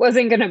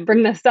wasn't going to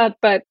bring this up,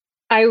 but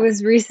I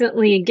was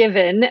recently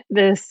given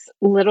this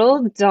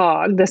little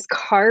dog, this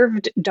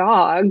carved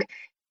dog,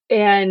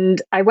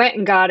 and I went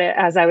and got it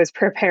as I was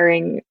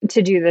preparing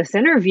to do this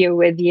interview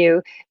with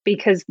you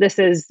because this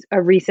is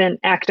a recent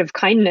act of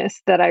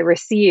kindness that I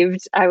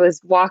received. I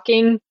was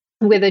walking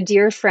with a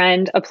dear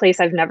friend, a place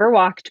I've never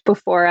walked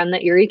before on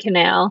the Erie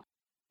Canal.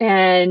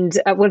 And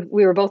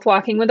we were both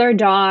walking with our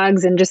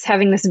dogs and just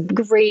having this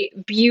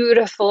great,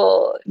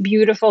 beautiful,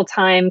 beautiful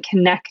time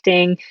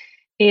connecting.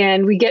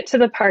 And we get to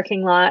the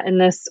parking lot, and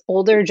this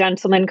older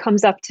gentleman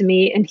comes up to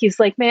me and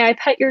he's like, "May I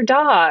pet your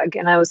dog?"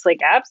 And I was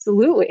like,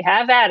 "Absolutely,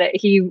 have at it."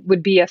 He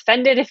would be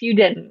offended if you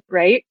didn't,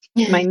 right?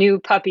 My new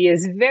puppy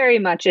is very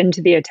much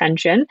into the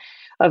attention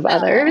of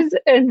others.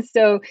 And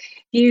so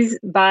he's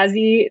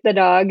Bozzy, the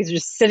dog, is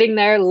just sitting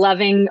there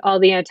loving all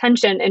the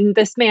attention. And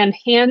this man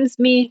hands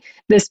me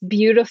this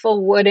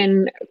beautiful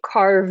wooden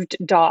carved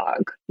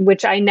dog,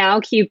 which I now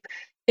keep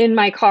in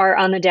my car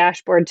on the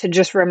dashboard to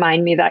just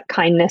remind me that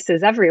kindness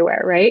is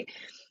everywhere, right?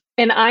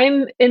 And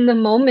I'm in the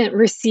moment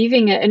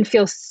receiving it and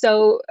feel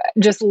so,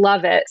 just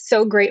love it,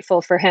 so grateful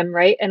for him,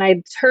 right? And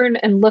I turn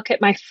and look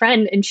at my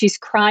friend and she's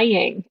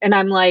crying. And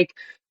I'm like,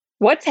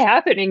 what's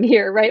happening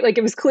here, right? Like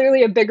it was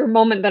clearly a bigger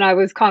moment than I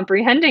was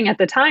comprehending at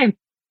the time.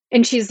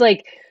 And she's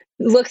like,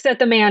 looks at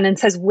the man and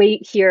says,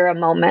 "Wait here a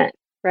moment."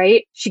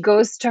 Right? She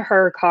goes to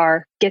her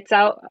car, gets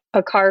out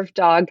a carved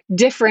dog,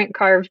 different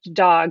carved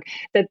dog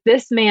that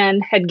this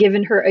man had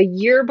given her a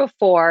year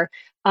before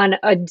on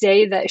a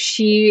day that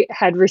she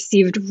had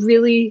received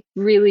really,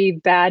 really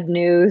bad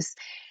news.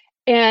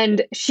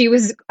 And she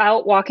was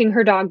out walking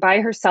her dog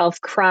by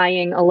herself,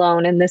 crying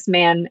alone. And this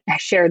man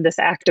shared this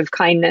act of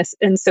kindness.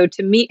 And so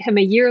to meet him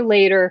a year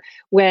later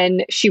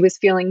when she was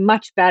feeling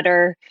much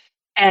better,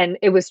 and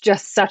it was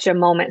just such a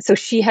moment. So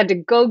she had to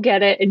go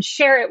get it and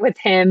share it with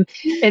him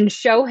and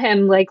show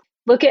him, like,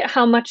 look at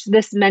how much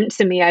this meant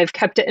to me. I've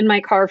kept it in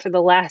my car for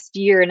the last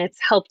year, and it's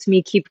helped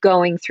me keep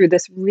going through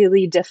this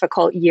really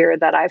difficult year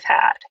that I've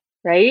had.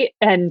 Right.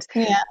 And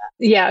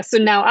yeah, so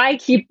now I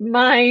keep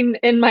mine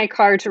in my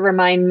car to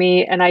remind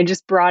me, and I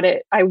just brought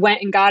it. I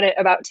went and got it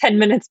about 10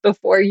 minutes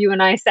before you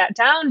and I sat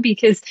down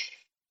because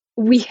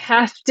we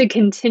have to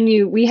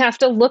continue. We have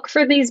to look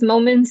for these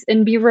moments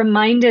and be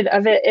reminded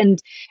of it.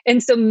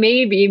 And so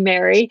maybe,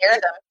 Mary,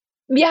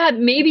 yeah,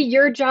 maybe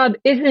your job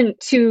isn't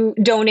to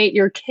donate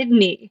your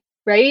kidney,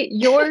 right?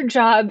 Your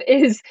job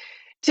is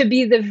to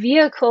be the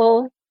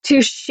vehicle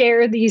to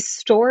share these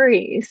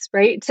stories,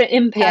 right? To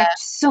impact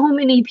so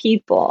many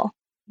people.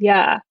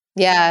 Yeah.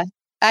 Yeah,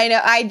 I know.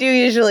 I do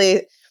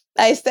usually,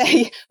 I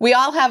say we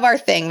all have our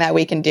thing that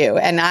we can do,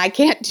 and I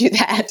can't do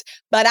that,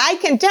 but I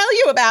can tell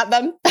you about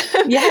them.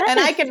 Yes. And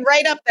I can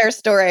write up their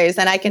stories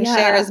and I can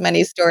share as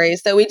many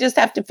stories. So we just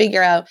have to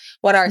figure out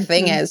what our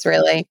thing is,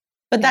 really.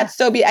 But that's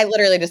so I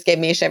literally just gave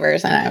me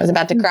shivers and I was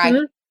about to cry.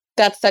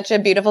 That's such a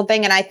beautiful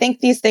thing. And I think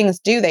these things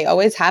they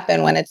always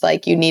happen when it's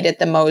like you need it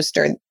the most,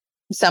 or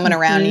someone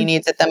around you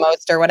needs it the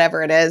most, or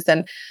whatever it is.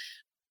 And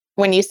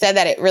when you said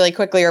that, it really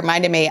quickly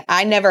reminded me,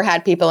 I never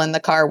had people in the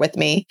car with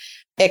me,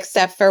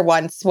 except for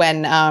once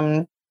when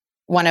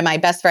one of my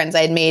best friends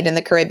I had made in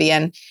the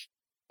Caribbean,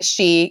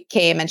 she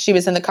came and she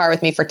was in the car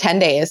with me for 10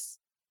 days.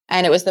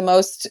 And it was the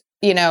most,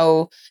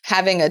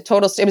 having a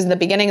total, it was the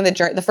beginning of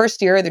the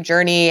first year of the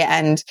journey.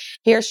 And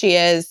here she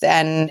is.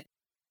 And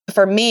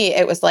for me,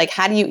 it was like,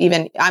 how do you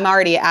even, I'm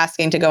already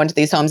asking to go into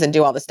these homes and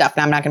do all this stuff.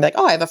 And I'm not going to be like,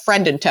 oh, I have a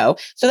friend in tow.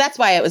 So that's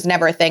why it was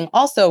never a thing.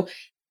 Also,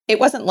 it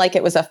wasn't like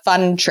it was a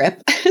fun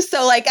trip.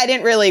 So like, I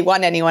didn't really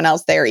want anyone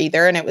else there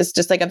either. And it was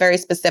just like a very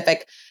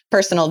specific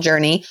personal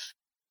journey.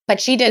 But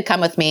she did come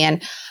with me.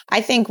 And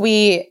I think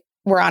we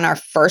were on our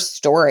first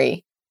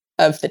story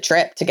of the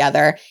trip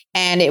together.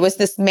 And it was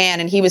this man,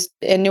 and he was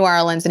in New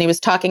Orleans, and he was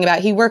talking about,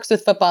 he works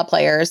with football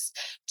players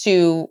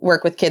to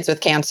work with kids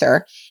with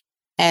cancer.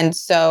 And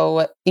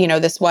so,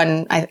 this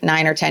one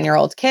 9 or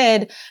 10-year-old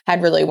kid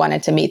had really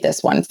wanted to meet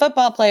this one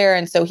football player.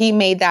 And so he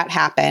made that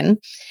happen.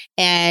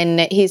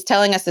 And he's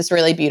telling us this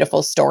really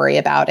beautiful story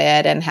about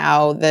it, and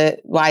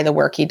why the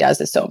work he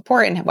does is so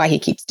important, why he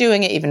keeps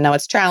doing it, even though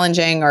it's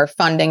challenging or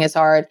funding is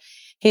hard.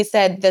 He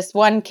said this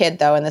one kid,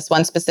 though, in this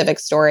one specific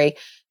story,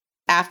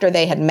 after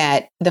they had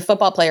met, the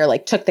football player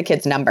took the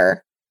kid's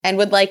number and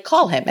would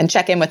call him and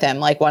check in with him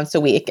once a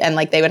week. And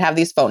they would have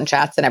these phone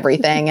chats and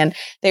everything. And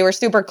they were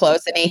super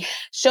close. And he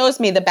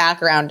shows me the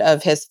background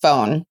of his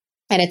phone.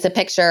 And it's a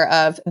picture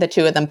of the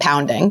two of them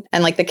pounding.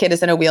 And the kid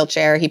is in a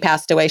wheelchair. He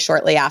passed away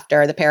shortly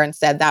after. The parents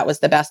said that was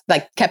the best,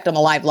 kept him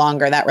alive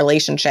longer, that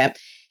relationship.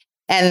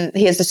 And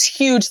he has this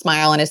huge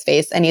smile on his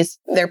face, and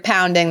they're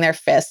pounding their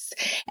fists.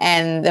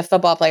 And the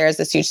football player has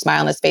this huge smile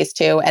on his face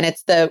too. And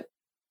it's the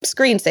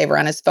screensaver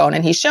on his phone,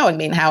 and he's showing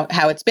me how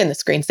it's been the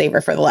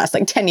screensaver for the last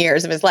 10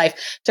 years of his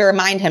life to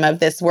remind him of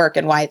this work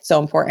and why it's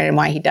so important and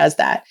why he does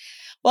that.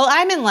 Well,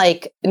 I'm in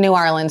New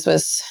Orleans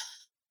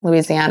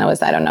Louisiana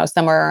was, I don't know,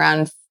 somewhere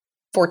around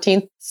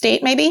 14th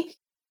state maybe.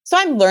 So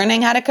I'm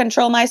learning how to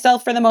control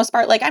myself for the most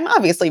part. I'm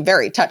obviously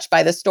very touched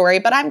by this story,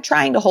 but I'm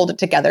trying to hold it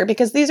together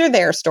because these are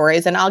their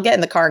stories, and I'll get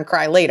in the car and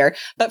cry later.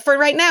 But for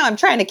right now, I'm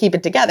trying to keep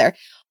it together.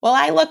 Well,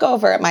 I look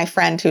over at my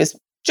friend who's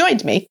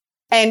joined me.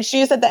 And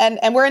she's at the end,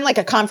 and we're in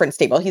a conference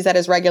table. He's at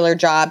his regular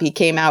job. He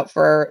came out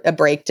for a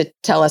break to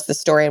tell us the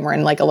story, and we're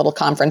in a little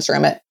conference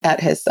room at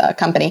his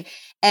company.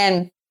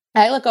 And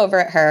I look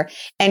over at her,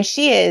 and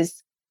she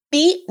is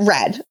beet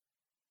red.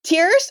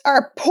 Tears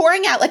are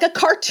pouring out like a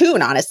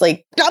cartoon,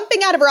 honestly,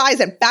 dumping out of her eyes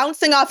and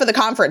bouncing off of the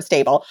conference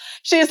table.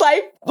 She's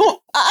like, oh,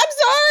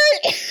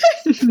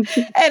 I'm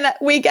sorry. And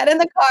we get in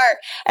the car,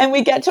 and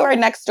we get to our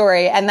next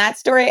story, and that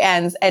story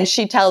ends, and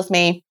she tells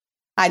me,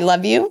 I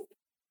love you.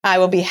 I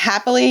will be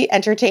happily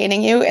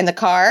entertaining you in the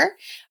car,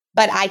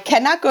 but I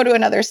cannot go to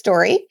another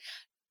story.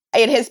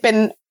 It has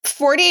been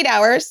 48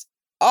 hours.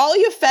 All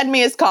you fed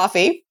me is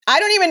coffee. I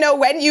don't even know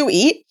when you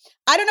eat.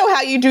 I don't know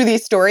how you do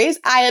these stories.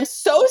 I am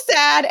so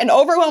sad and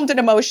overwhelmed in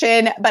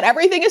emotion, but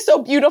everything is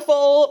so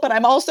beautiful, but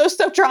I'm also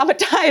so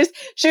traumatized.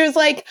 She was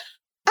like,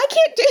 I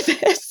can't do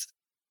this.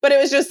 But it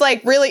was just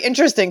really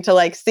interesting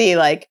to see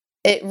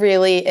it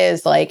really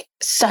is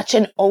such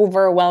an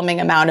overwhelming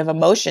amount of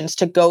emotions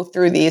to go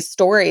through these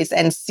stories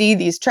and see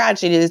these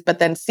tragedies, but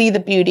then see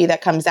the beauty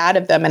that comes out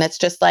of them. And it's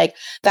just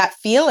that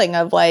feeling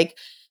of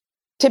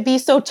to be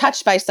so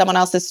touched by someone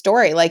else's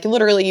story.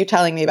 Literally you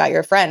telling me about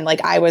your friend,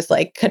 I was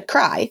could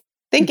cry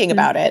thinking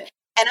about it.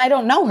 And I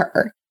don't know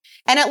her.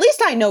 And at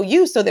least I know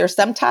you. So there's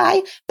some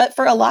tie. But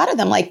for a lot of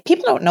them,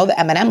 people don't know the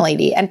M&M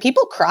lady, and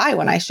people cry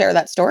when I share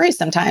that story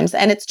sometimes.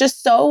 And it's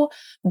just so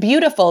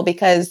beautiful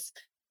because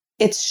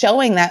it's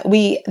showing that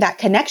that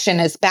connection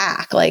is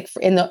back,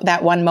 in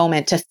that one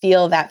moment, to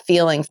feel that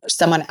feeling for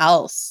someone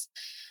else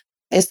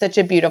is such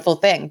a beautiful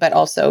thing. But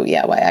also,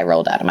 why I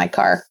rolled out of my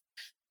car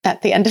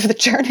at the end of the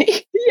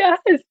journey. Yes.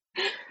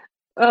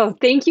 Oh,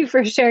 thank you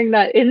for sharing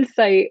that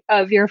insight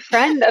of your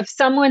friend, of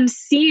someone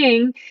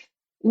seeing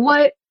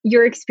what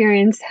your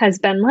experience has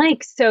been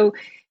like. So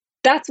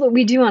that's what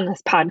we do on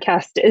this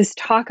podcast, is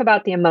talk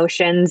about the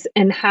emotions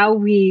and how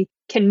we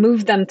can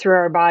move them through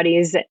our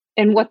bodies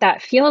and what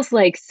that feels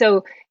like.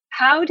 So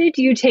how did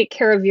you take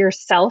care of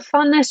yourself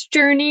on this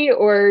journey,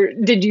 or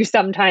did you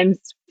sometimes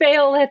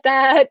fail at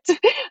that?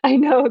 I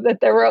know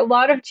that there were a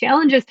lot of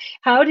challenges.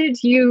 How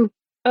did you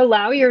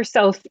allow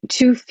yourself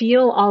to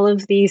feel all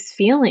of these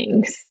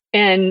feelings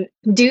and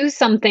do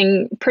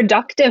something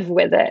productive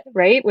with it,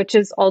 right? Which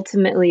is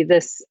ultimately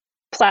this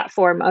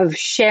platform of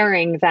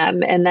sharing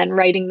them and then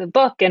writing the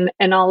book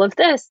and all of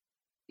this.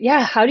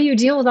 Yeah. How do you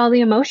deal with all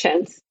the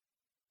emotions?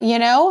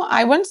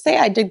 I wouldn't say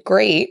I did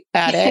great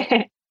at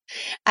it.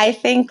 I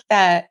think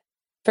that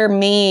for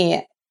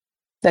me,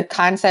 the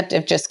concept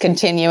of just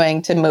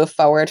continuing to move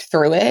forward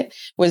through it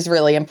was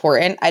really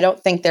important. I don't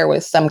think there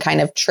was some kind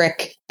of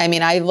trick. I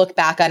mean, I look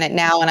back on it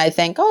now and I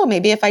think, oh,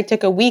 maybe if I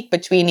took a week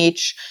between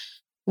each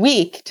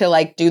week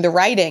to do the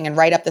writing and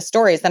write up the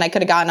stories, then I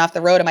could have gotten off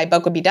the road and my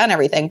book would be done,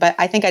 everything. But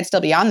I think I'd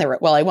still be on the road.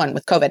 Well, I won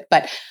with COVID,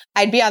 but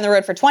I'd be on the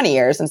road for 20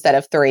 years instead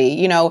of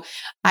 3.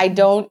 I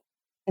don't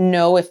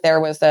know if there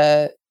was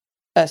a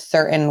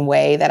certain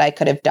way that I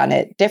could have done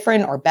it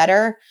different or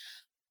better.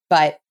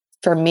 But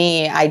for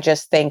me, I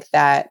just think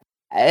that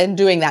I'm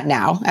doing that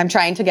now. I'm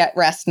trying to get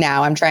rest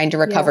now. I'm trying to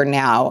recover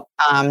now,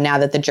 now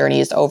that the journey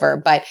is over.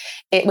 But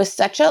it was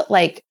such a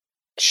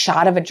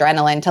shot of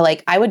adrenaline to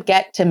like, I would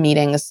get to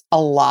meetings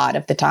a lot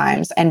of the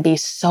times and be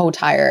so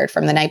tired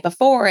from the night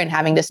before and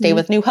having to stay Mhm.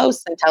 with new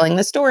hosts and telling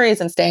the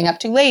stories and staying up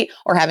too late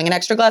or having an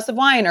extra glass of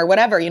wine or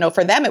whatever.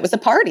 For them, it was a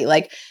party.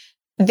 Like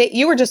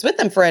you were just with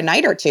them for a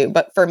night or two.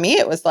 But for me,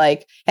 it was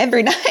like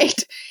every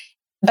night.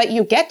 But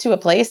you get to a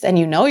place and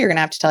you're going to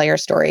have to tell your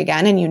story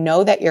again. And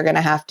that you're going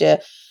to have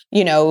to,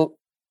 you know,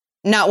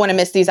 not want to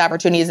miss these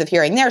opportunities of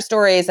hearing their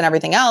stories and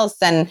everything else.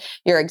 And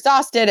you're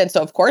exhausted. And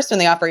so, of course, when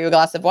they offer you a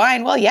glass of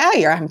wine, well, yeah,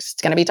 I'm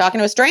just going to be talking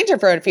to a stranger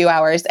for a few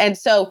hours. And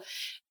so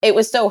it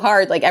was so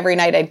hard. Like every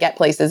night I'd get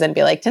places and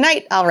be like,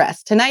 tonight I'll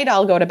rest. Tonight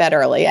I'll go to bed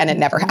early. And it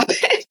never happened.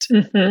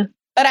 Mhm.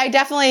 But I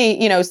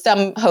definitely,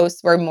 some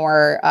hosts were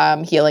more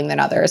healing than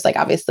others. Like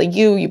obviously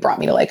you brought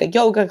me to like a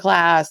yoga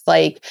class,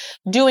 like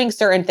doing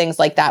certain things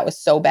like that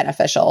was so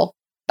beneficial,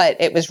 but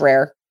it was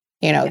rare,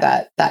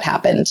 that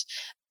happened.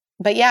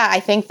 But yeah, I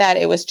think that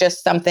it was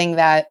just something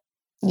that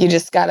you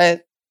just got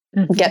to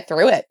Mhm. get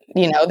through it.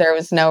 There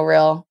was no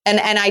real, and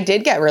I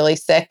did get really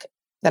sick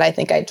that I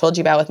think I told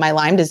you about with my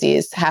Lyme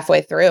disease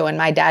halfway through. And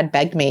my dad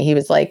begged me, he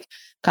was like,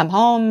 come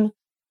home,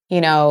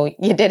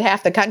 you did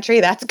half the country.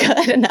 That's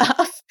good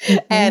enough. Mhm.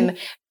 And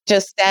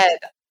just said,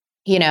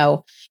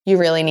 you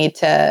really need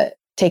to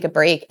take a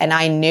break. And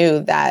I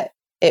knew that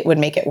it would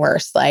make it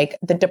worse. Like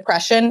the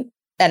depression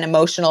and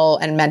emotional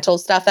and mental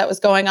stuff that was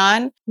going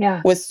on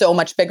Yeah. was so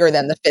much bigger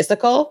than the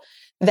physical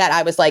that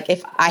I was like,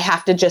 if I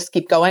have to just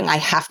keep going, I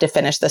have to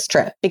finish this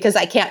trip because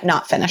I can't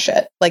not finish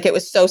it. Like it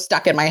was so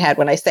stuck in my head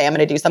when I say I'm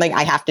going to do something,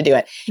 I have to do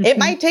it. It Mhm.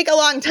 might take a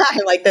long time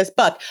like this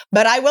book,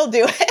 but I will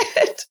do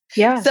it.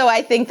 Yeah. So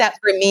I think that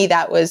for me,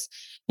 that was,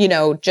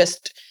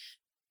 just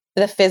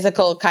the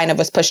physical kind of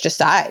was pushed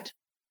aside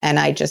and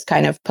I just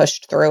kind of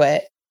pushed through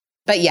it.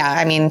 But yeah,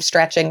 I mean,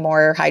 stretching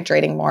more,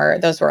 hydrating more,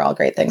 those were all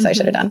great things I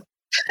should have done.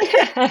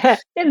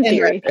 In In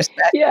theory.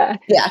 retrospect. Yeah.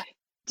 Yeah.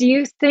 Do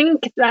you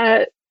think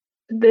that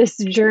this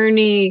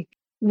journey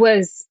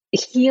was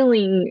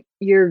healing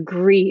your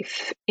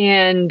grief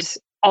and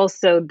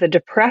also the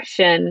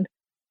depression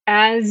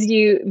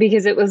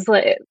because it was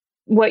like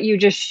what you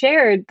just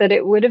shared, that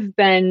it would have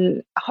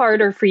been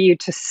harder for you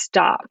to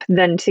stop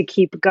than to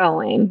keep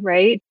going,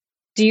 right?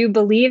 Do you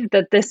believe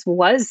that this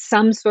was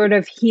some sort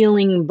of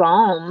healing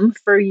balm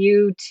for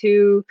you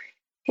to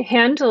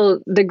handle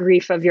the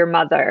grief of your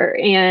mother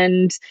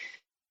and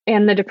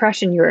the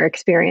depression you were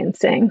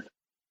experiencing?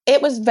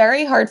 It was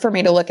very hard for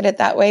me to look at it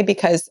that way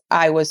because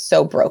I was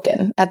so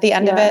broken at the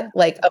end of it. Yeah.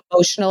 Like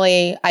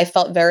emotionally, I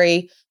felt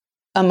very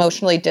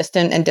emotionally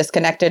distant and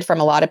disconnected from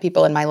a lot of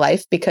people in my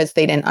life because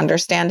they didn't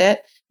understand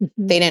it. Mhm.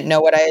 They didn't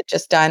know what I had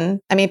just done.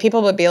 I mean,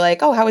 people would be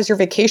like, "Oh, how was your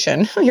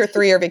vacation? Your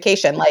 3-year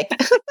vacation?" Like,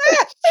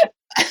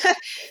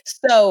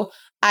 so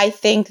I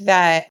think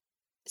that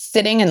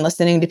sitting and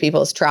listening to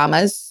people's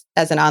traumas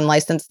as an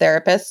unlicensed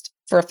therapist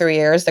for 3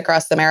 years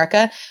across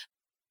America,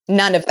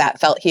 none of that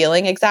felt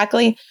healing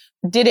exactly.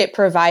 Did it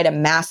provide a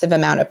massive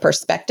amount of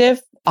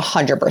perspective?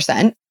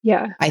 100%.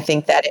 Yeah. I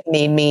think that it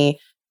made me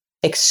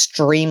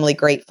extremely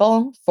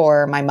grateful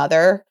for my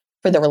mother,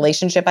 for the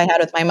relationship I had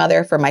with my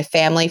mother, for my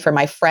family, for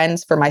my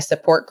friends, for my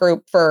support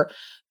group, for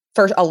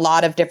a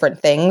lot of different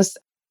things.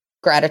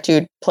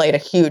 Gratitude played a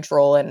huge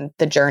role in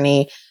the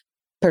journey,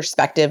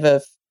 perspective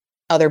of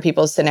other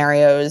people's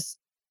scenarios,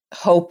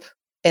 hope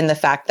in the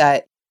fact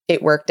that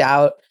it worked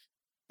out,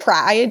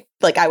 pride,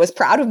 like I was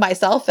proud of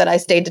myself that I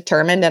stayed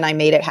determined and I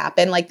made it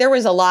happen. Like there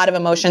was a lot of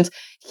emotions.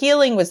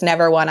 Healing was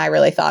never one I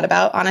really thought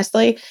about,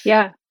 honestly.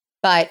 Yeah.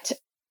 But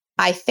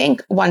I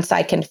think once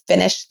I can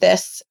finish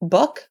this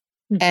book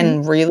Mhm.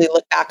 and really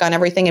look back on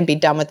everything and be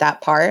done with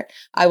that part,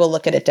 I will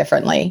look at it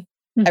differently.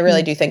 I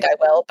really Mhm. do think I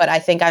will, but I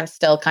think I'm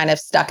still kind of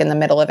stuck in the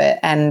middle of it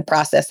and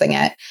processing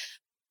it.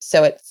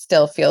 So it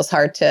still feels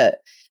hard to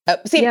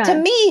see. To Yeah.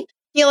 me,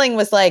 healing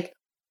was like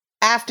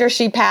after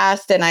she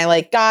passed and I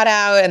like got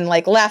out and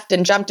like left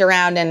and jumped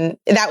around, and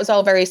that was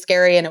all very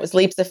scary. And it was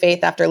leaps of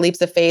faith after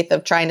leaps of faith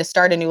of trying to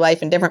start a new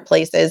life in different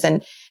places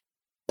and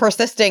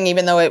persisting,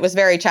 even though it was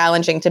very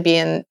challenging to be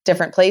in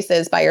different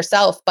places by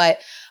yourself. But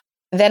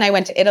then I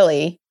went to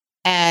Italy,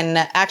 and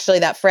actually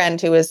that friend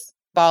who was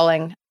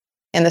bawling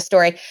in the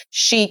story,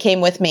 she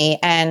came with me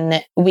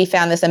and we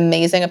found this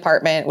amazing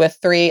apartment with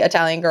 3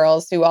 Italian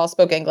girls who all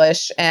spoke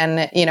English.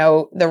 And,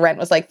 the rent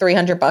was like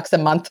 $300 a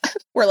month.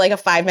 We're like a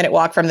 5-minute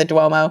walk from the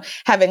Duomo,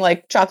 having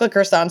like chocolate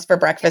croissants for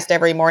breakfast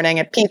every morning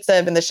and pizza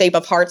in the shape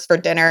of hearts for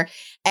dinner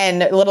and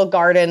little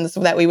gardens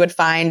that we would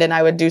find. And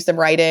I would do some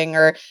writing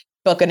or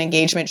book an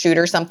engagement shoot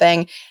or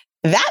something.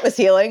 That was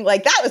healing.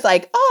 Like that was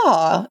like,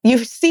 oh,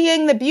 you're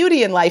seeing the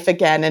beauty in life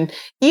again and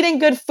eating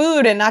good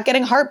food and not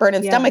getting heartburn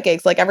and Yeah. stomach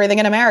aches like everything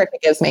in America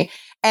gives me.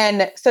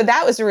 And so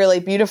that was a really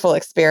beautiful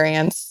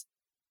experience.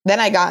 Then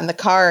I got in the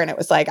car and it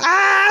was like,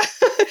 ah.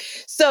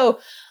 So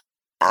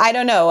I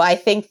don't know. I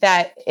think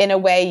that in a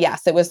way,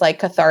 yes, it was like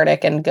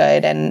cathartic and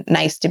good and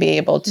nice to be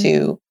able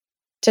Mhm.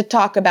 to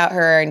talk about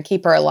her and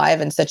keep her alive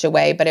in such a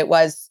way. But it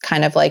was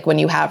kind of like when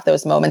you have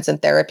those moments in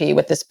therapy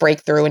with this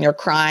breakthrough and you're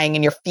crying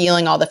and you're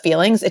feeling all the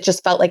feelings, it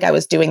just felt like I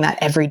was doing that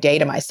every day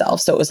to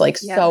myself. So it was like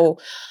Yeah. so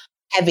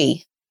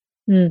heavy.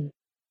 Mm.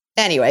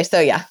 Anyway, so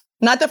yeah,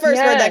 not the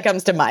first word Yeah. that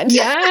comes to mind.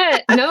 Yeah,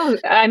 no,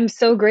 I'm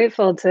so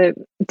grateful to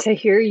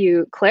hear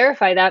you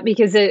clarify that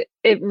because it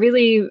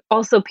really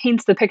also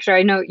paints the picture.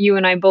 I know you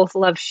and I both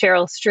love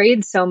Cheryl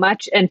Strayed so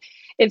much, and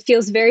it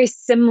feels very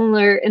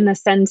similar in the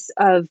sense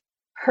of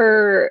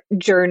her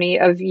journey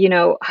of,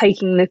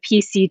 hiking the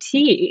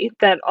PCT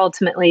that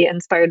ultimately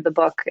inspired the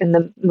book and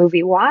the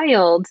movie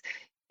Wild.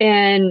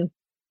 And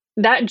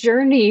that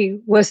journey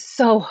was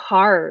so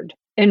hard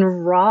and Yeah.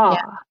 raw.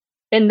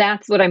 And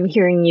that's what I'm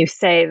hearing you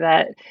say,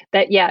 that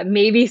yeah,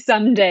 maybe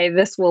someday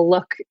this we'll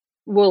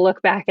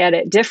look back at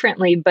it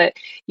differently, but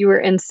you were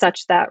in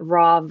such that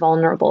raw,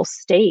 vulnerable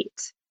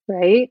state,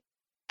 right?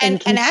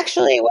 And And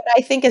actually what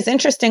I think is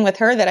interesting with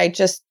her that I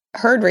just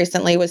heard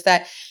recently was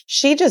that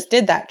she just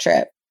did that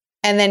trip.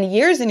 And then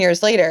years and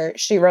years later,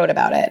 she wrote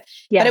about it.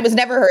 But yeah, it was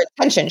never her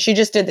intention. She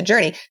just did the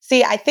journey.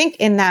 See, I think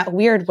in that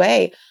weird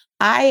way,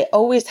 I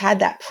always had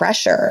that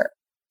pressure,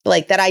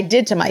 like that I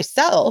did to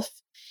myself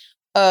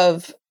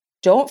of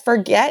don't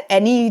forget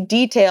any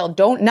detail.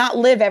 Don't not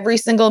live every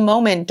single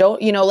moment.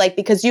 Don't, like,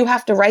 because you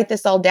have to write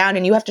this all down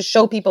and you have to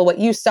show people what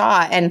you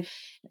saw. And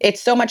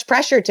it's so much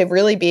pressure to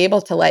really be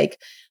able to like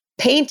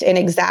paint an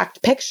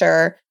exact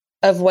picture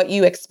of what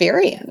you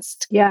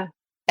experienced. yeah.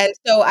 And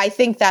so I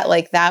think that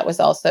like that was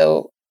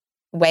also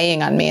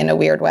weighing on me in a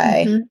weird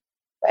way. Hmm.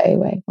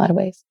 Way, a lot of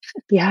ways.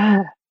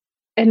 Yeah.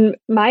 And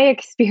my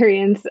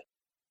experience,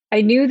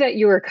 I knew that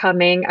you were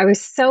coming. I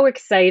was so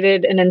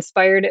excited and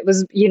inspired. It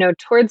was,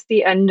 towards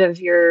the end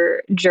of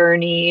your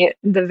journey,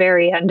 the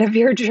very end of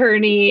your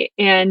journey.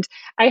 And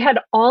I had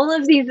all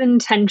of these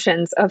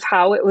intentions of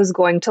how it was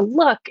going to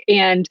look.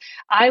 And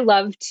I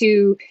love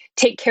to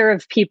take care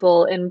of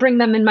people and bring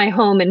them in my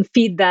home and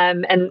feed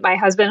them. And my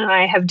husband and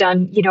I have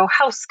done,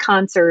 house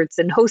concerts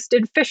and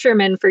hosted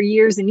fishermen for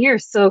years and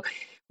years. So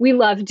we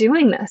love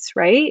doing this,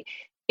 right?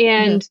 Mhm.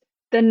 And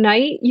the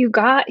night you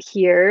got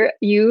here,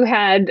 you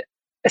had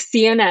a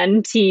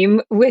CNN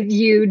team with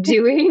you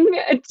doing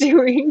Right.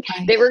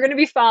 they were going to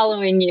be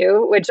following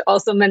you, which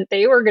also meant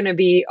they were going to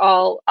be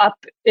all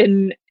up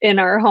in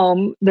our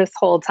home this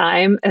whole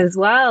time as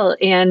well.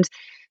 And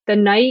the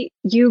night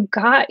you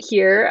got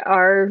here,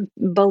 our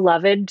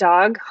beloved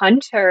dog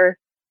Hunter,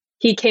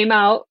 he came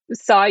out,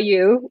 saw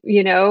you,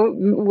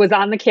 was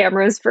on the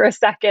cameras for a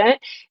second,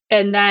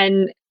 and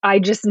then I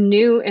just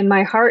knew in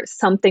my heart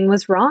something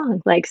was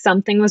wrong. Like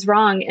something was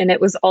wrong, and it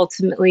was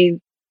ultimately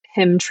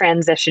him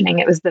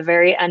transitioning. It was the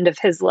very end of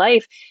his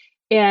life.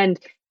 And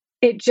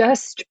it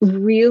just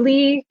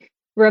really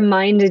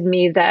reminded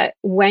me that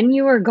when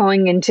you are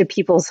going into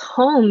people's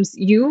homes,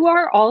 you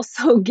are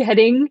also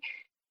getting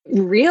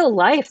real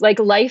life. Like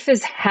life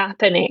is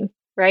happening,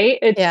 right?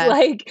 It's Yeah.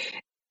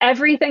 like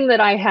everything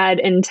that I had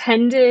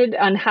intended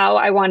on how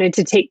I wanted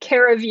to take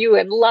care of you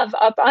and love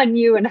up on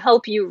you and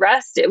help you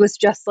rest. It was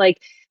just like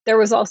there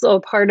was also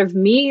a part of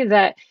me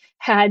that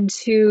had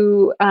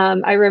to,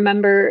 I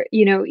remember,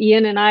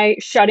 Ian and I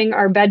shutting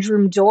our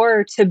bedroom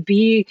door to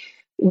be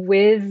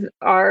with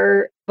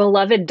our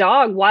beloved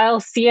dog while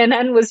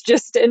CNN was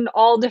just in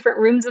all different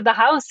rooms of the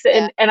house.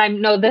 Yeah. And I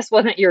know this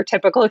wasn't your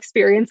typical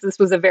experience. This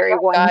was a very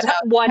Oh God, no,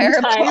 one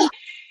terrible. time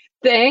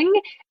thing,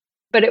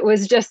 but it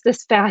was just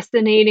this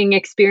fascinating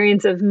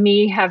experience of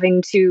me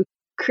having to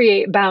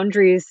create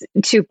boundaries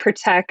to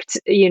protect,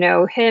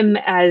 him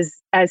as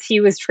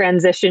he was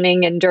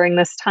transitioning and during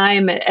this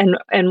time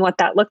and what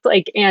that looked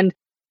like. And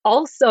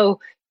also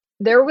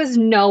there was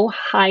no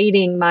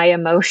hiding my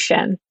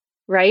emotion,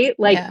 right?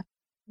 Like Yeah.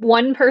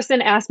 one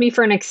person asked me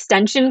for an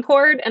extension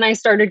cord and I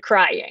started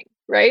crying,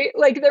 right?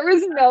 Like there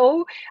was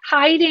no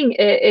hiding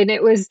it. And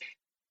it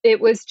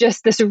was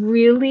just this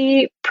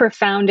really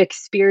profound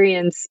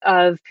experience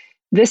of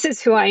this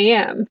is who I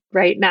am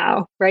right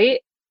now,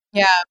 right?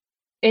 Yeah.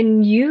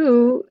 And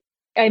you,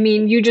 I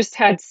mean, you just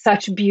had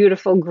such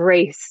beautiful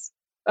grace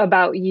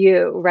about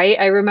you, right?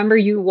 I remember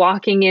you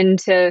walking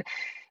into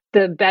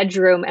the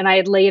bedroom and I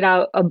had laid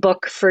out a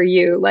book for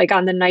you, like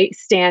on the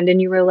nightstand,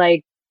 and you were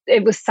like,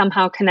 it was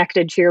somehow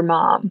connected to your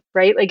mom,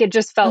 right? Like it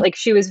just felt Mhm. like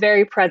she was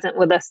very present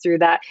with us through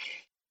that.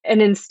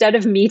 And instead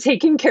of me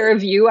taking care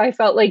of you, I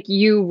felt like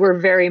you were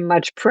very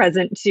much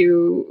present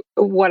to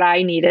what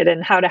I needed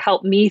and how to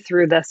help me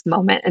through this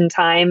moment in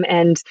time.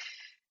 And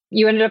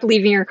you ended up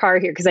leaving your car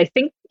here because I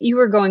think you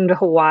were going to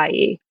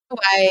Hawaii.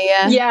 Why,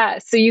 yeah. Yeah,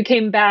 so you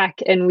came back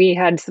and we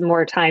had some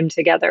more time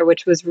together,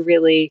 which was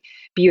really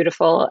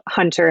beautiful.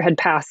 Hunter had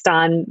passed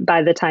on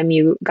by the time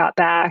you got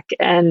back,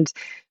 and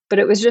but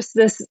it was just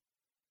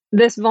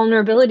this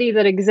vulnerability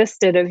that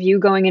existed of you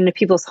going into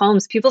people's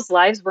homes. People's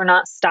lives were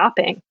not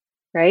stopping,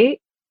 right?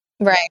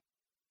 Right.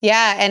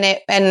 Yeah.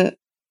 And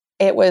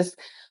it was,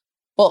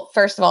 well,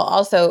 first of all,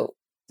 also,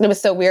 it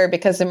was so weird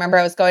because remember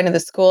I was going to the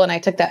school and I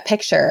took that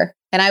picture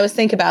and I was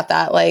thinking about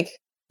that, like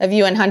of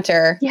you and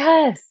Hunter.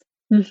 Yes.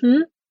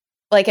 Mhm.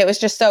 Like it was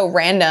just so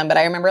random. But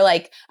I remember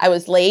like I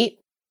was late,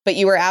 but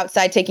you were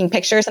outside taking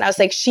pictures. And I was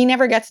like, she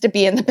never gets to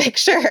be in the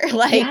picture.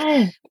 Like,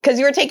 Yes. because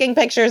you were taking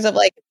pictures of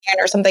like a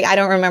man or something. I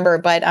don't remember.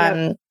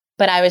 Yep.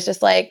 But I was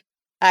just like,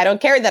 I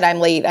don't care that I'm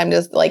late. I'm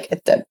just like,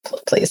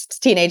 please, it's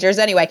teenagers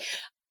anyway.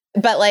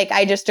 But like,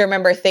 I just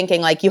remember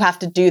thinking like, you have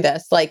to do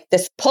this, like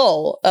this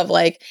pull of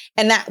like,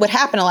 and that would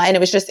happen a lot. And it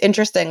was just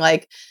interesting,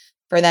 like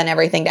for then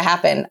everything to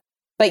happen.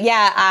 But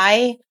yeah,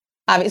 I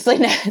obviously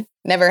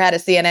never had a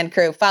CNN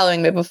crew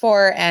following me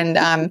before. And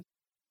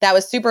that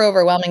was super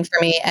overwhelming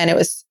for me. And it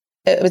was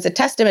a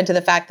testament to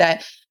the fact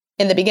that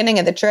in the beginning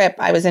of the trip,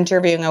 I was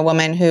interviewing a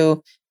woman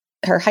who,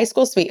 her high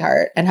school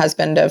sweetheart and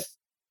husband of,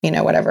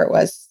 whatever it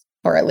was,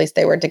 or at least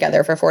they were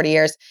together for 40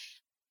 years,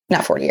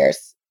 not 40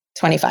 years,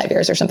 25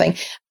 years or something.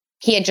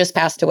 He had just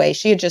passed away.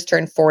 She had just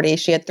turned 40.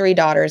 She had 3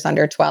 daughters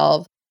under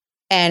 12.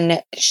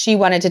 And she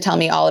wanted to tell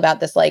me all about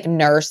this like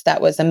nurse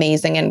that was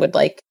amazing and would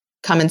like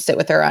come and sit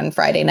with her on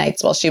Friday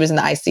nights while she was in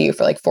the ICU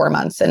for like 4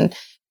 months and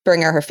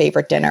bring her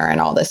favorite dinner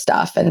and all this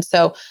stuff. And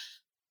so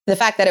the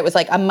fact that it was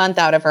like a month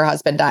out of her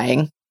husband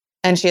dying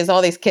and she has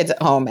all these kids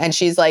at home and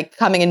she's like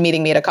coming and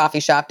meeting me at a coffee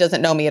shop,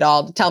 doesn't know me at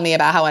all, to tell me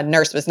about how a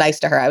nurse was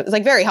nice to her. It was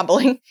like very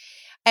humbling.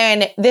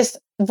 And this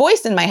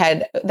voice in my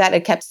head that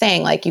had kept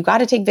saying, like, you got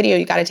to take video,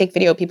 you got to take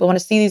video. People want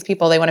to see these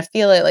people. They want to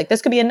feel it. Like,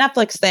 this could be a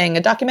Netflix thing,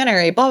 a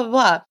documentary, blah, blah,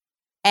 blah.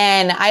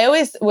 And I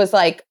always was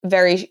like,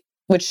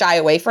 would shy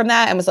away from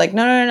that and was like,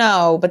 no, no, no,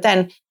 no. But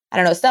then, I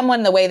don't know,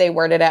 someone, the way they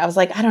worded it, I was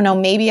like, I don't know,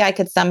 maybe I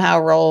could somehow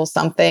roll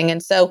something.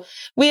 And so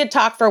we had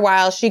talked for a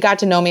while. She got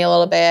to know me a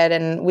little bit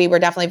and we were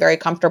definitely very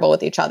comfortable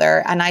with each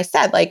other. And I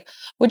said, like,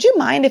 would you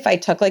mind if I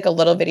took like a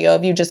little video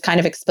of you just kind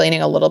of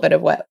explaining a little bit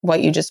of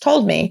what you just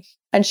told me?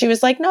 And she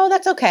was like, no,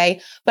 that's okay.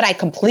 But I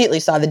completely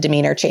saw the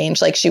demeanor change.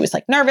 Like she was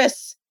like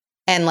nervous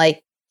and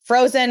like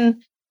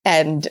frozen.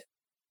 And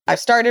I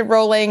started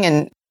rolling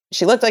and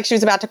she looked like she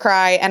was about to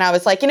cry. And I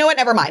was like, you know what?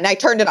 Never mind. I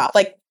turned it off.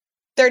 Like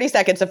 30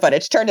 seconds of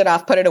footage, turned it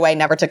off, put it away,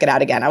 never took it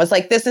out again. I was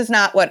like, this is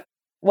not what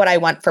I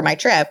want for my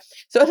trip.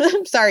 So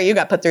I'm sorry you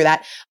got put through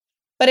that.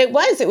 But it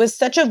was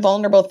such a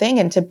vulnerable thing.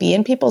 And to be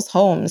in people's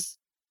homes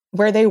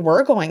where they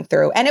were going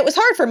through. And it was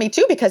hard for me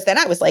too, because then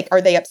I was like,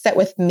 are they upset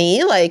with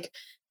me? Like,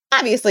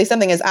 obviously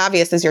something as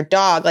obvious as your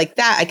dog, like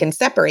that I can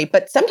separate.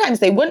 But sometimes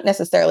they wouldn't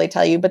necessarily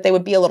tell you, but they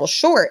would be a little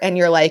short. And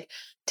you're like,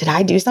 did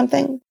I do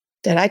something?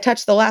 Did I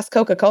touch the last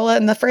Coca-Cola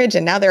in the fridge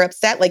and now they're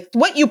upset? Like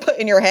what you put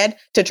in your head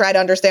to try to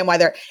understand why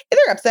they're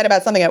upset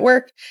about something at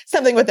work,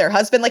 something with their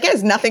husband, like it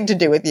has nothing to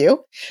do with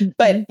you,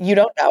 but you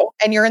don't know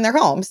and you're in their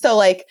home. So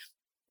like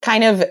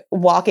kind of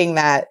walking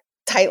that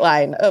tight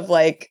line of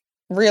like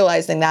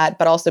realizing that,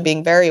 but also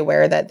being very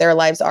aware that their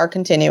lives are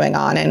continuing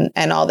on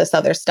and all this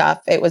other stuff.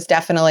 It was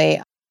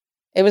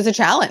a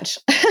challenge,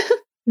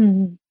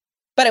 Mm-hmm.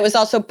 but it was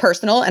also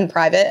personal and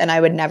private. And I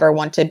would never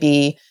want to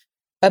be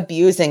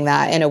abusing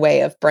that in a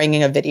way of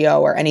bringing a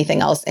video or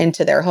anything else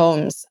into their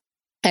homes.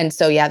 And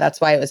so, yeah, that's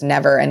why it was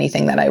never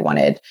anything that I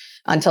wanted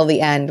until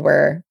the end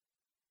where,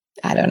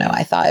 I don't know,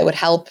 I thought it would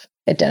help.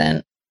 It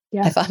didn't.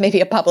 Yeah. I thought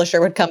maybe a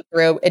publisher would come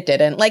through. It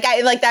didn't. Like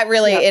that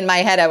really in my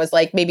head, I was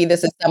like, maybe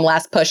this is some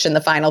last push in the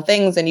final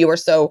things. And you were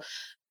so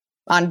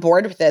on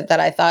board with it that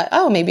I thought,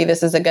 oh, maybe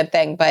this is a good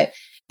thing. But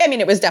I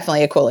mean, it was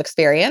definitely a cool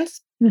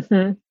experience,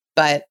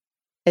 but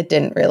it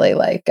didn't really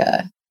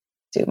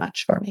do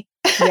much for me.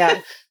 Yeah.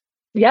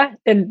 Yeah.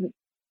 And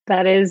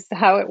that is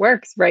how it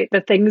works, right?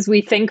 The things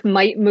we think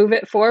might move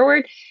it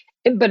forward,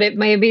 but it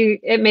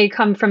may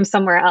come from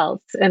somewhere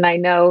else. And I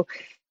know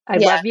I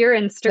love your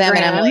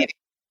Instagram.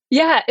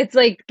 Yeah. It's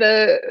like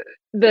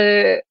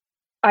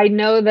I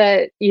know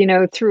that,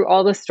 through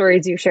all the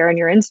stories you share on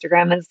your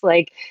Instagram, it's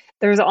like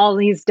there's all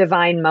these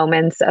divine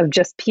moments of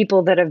just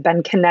people that have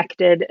been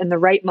connected in the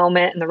right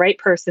moment and the right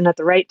person at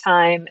the right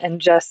time. And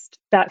just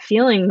that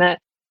feeling that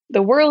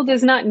the world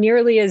is not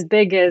nearly as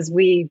big as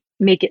we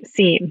make it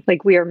seem.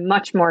 Like we are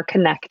much more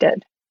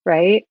connected,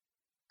 right?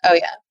 Oh,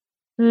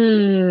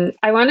 yeah.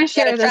 I want to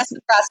share this. Trust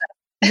the process.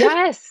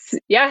 Yes.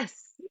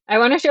 Yes. I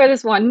want to share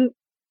this one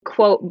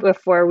quote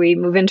before we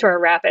move into our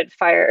rapid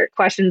fire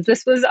questions.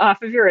 This was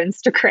off of your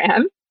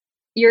Instagram.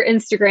 Your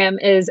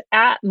Instagram is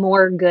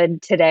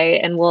 @moregoodtoday,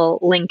 and we'll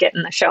link it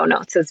in the show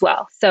notes as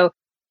well. So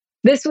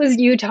this was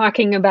you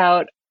talking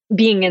about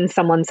being in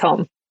someone's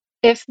home.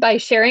 If by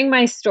sharing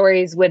my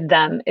stories with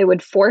them, it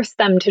would force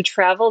them to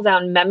travel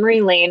down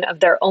memory lane of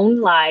their own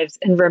lives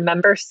and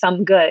remember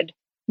some good,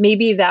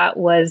 maybe that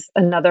was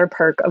another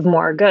perk of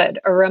more good,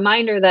 a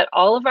reminder that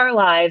all of our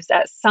lives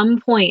at some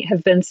point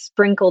have been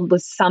sprinkled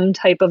with some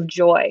type of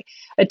joy.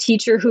 A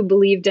teacher who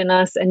believed in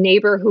us, a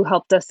neighbor who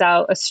helped us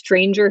out, a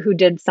stranger who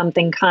did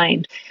something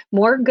kind.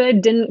 More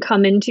good didn't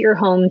come into your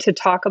home to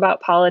talk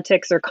about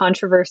politics or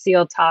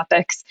controversial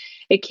topics.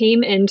 It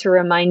came in to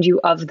remind you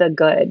of the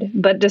good.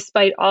 But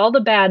despite all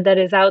the bad that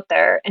is out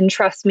there, and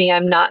trust me,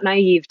 I'm not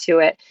naive to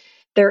it,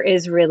 there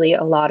is really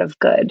a lot of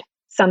good.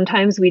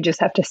 Sometimes we just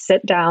have to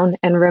sit down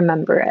and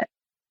remember it.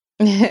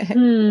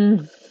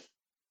 That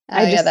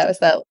was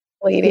that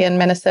lady in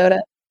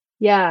Minnesota.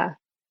 Yeah.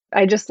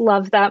 I just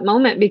love that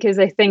moment because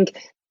I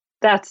think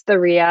that's the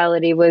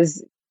reality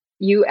was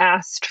you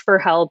asked for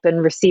help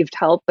and received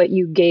help, but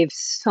you gave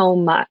so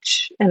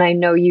much. And I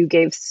know you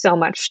gave so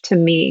much to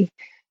me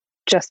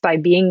just by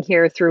being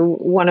here through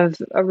one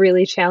of a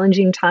really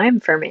challenging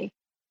time for me.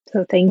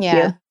 So thank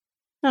you.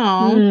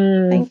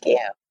 Oh, thank you.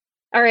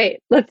 All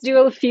right, let's do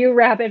a few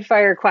rapid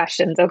fire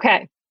questions.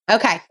 Okay.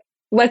 Okay.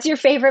 What's your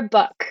favorite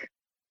book?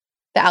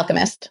 The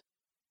Alchemist.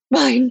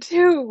 Mine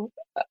too.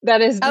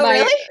 That is Oh,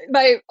 my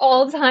really?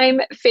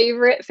 all-time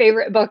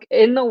favorite book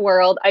in the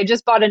world. I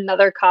just bought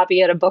another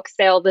copy at a book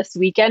sale this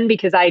weekend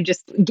because I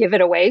just give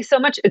it away so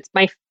much. It's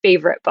my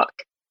favorite book.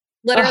 Oh,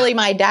 Literally,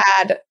 my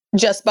dad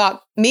just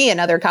bought me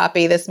another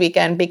copy this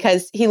weekend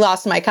because he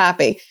lost my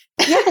copy.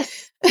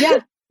 yes.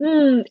 Yeah.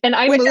 And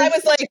I Which I moved.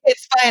 was like,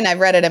 it's fine. I've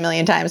read it a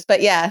million times.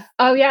 But yeah.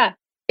 Oh, yeah.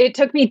 It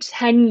took me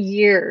 10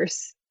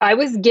 years. I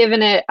was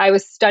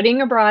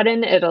studying abroad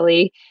in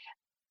Italy,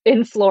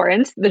 in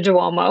Florence, the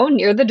Duomo,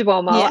 near the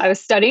Duomo. Yeah. I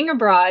was studying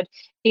abroad,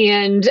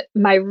 and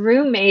my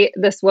roommate,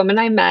 this woman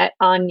I met,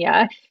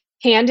 Anya,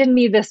 handed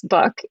me this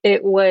book.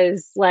 It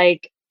was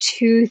like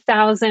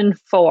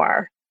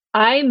 2004.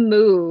 I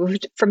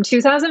moved from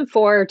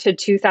 2004 to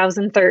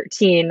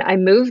 2013. I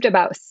moved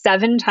about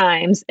 7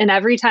 times, and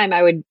every time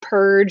I would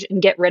purge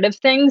and get rid of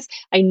things.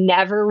 I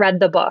never read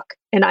the book.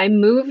 And I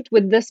moved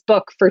with this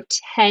book for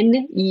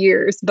 10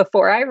 years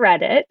before I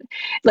read it.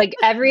 Like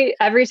every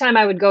time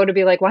I would go to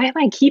be like, why am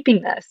I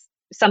keeping this?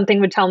 Something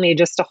would tell me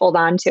just to hold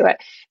on to it.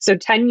 So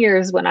 10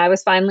 years, when I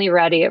was finally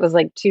ready, it was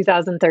like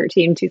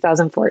 2013,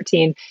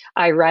 2014.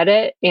 I read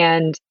it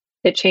and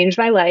it changed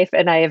my life,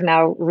 and I have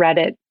now read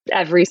it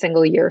every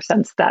single year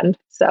since then.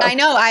 So I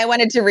know. I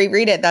wanted to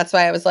reread it. That's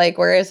why I was like,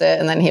 where is it?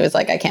 And then he was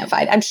like, I can't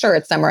find it. I'm sure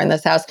it's somewhere in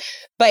this house.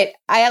 But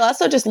I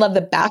also just love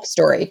the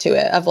backstory to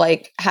it of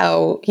like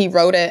how he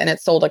wrote it and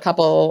it sold a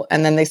couple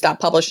and then they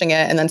stopped publishing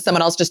it. And then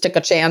someone else just took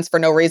a chance for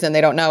no reason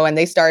they don't know. And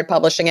they started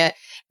publishing it.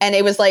 And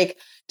it was like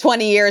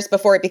 20 years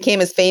before it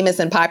became as famous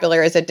and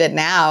popular as it did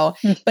now.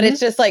 But it's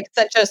just like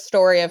such a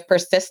story of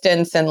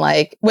persistence and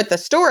like with the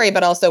story,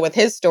 but also with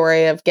his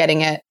story of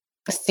getting it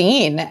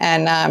seen.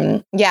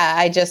 And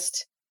yeah,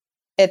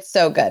 it's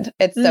so good.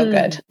 It's so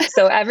good.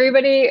 So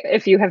everybody,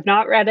 if you have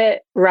not read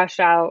it,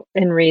 rush out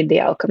and read The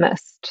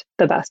Alchemist,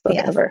 the best book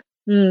Yes. ever.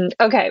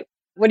 Okay.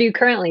 What are you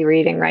currently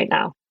reading right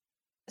now?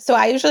 So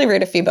I usually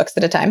read a few books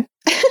at a time,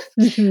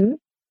 Mm-hmm.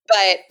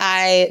 but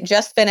I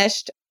just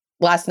finished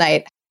last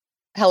night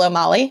Hello,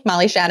 Molly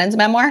Shannon's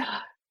memoir,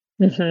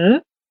 Mm-hmm.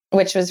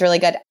 which was really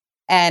good.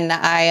 And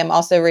I am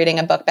also reading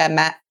a book by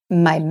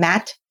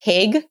Matt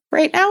Haig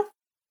right now,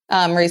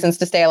 Reasons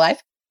to Stay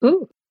Alive.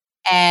 Ooh.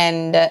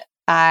 And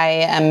I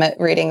am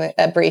reading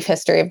A Brief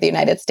History of the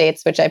United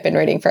States, which I've been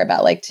reading for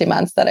about like 2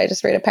 months that I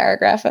just read a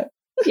paragraph of.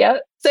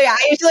 Yep. So yeah,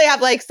 I usually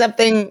have like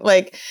something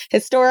like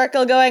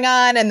historical going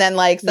on and then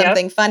like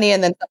something funny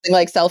and then something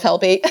like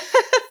self-helpy.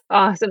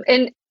 Awesome.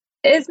 And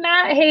is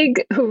Matt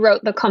Haig who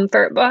wrote the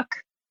Comfort book?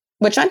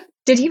 Which one?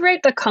 Did he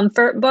write the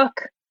Comfort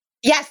book?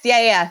 Yes.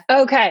 Yeah.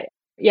 Okay.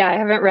 Yeah, I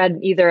haven't read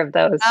either of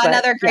those.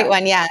 Another great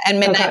one. Yeah. And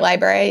Midnight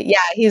Library. Yeah.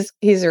 He's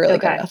a really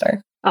good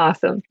author.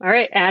 Awesome. All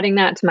right. Adding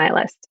that to my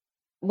list.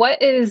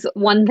 What is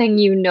one thing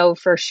you know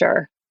for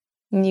sure?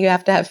 You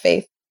have to have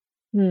faith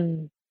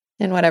in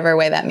whatever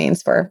way that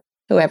means for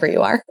whoever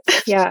you are.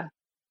 Yeah.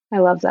 I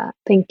love that.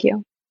 Thank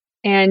you.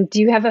 And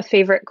do you have a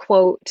favorite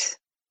quote,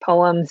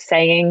 poem,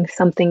 saying,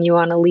 something you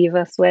want to leave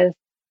us with?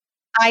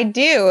 I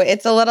do.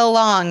 It's a little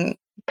long.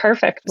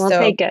 Perfect. We'll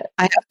take it.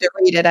 I have to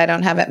read it. I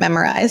don't have it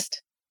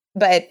memorized,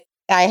 but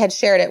I had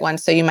shared it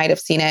once, so you might have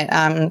seen it.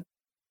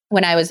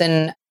 When I was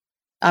on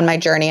my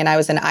journey and I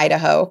was in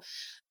Idaho,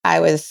 I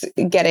was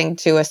getting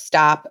to a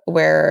stop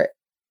where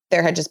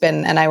there had just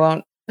been, and I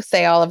won't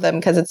say all of them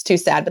because it's too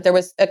sad, but there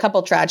was a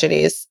couple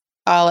tragedies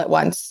all at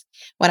once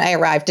when I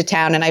arrived to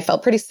town. And I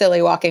felt pretty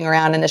silly walking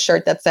around in a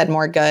shirt that said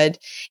 "More Good"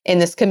 in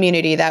this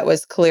community that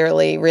was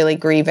clearly really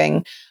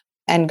grieving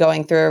and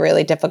going through a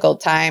really difficult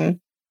time.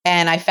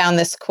 And I found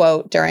this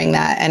quote during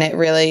that, and it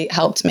really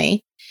helped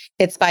me.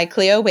 It's by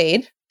Cleo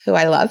Wade, who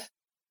I love.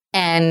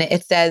 And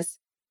it says,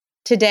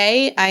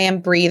 "Today I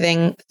am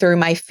breathing through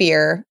my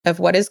fear of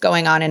what is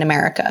going on in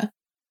America.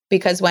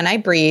 Because when I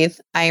breathe,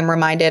 I am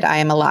reminded I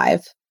am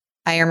alive.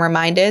 I am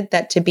reminded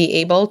that to be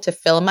able to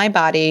fill my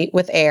body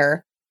with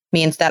air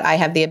means that I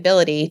have the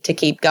ability to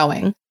keep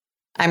going.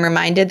 I'm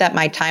reminded that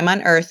my time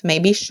on earth may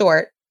be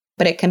short,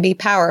 but it can be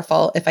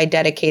powerful if I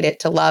dedicate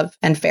it to love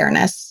and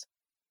fairness.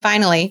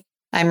 Finally,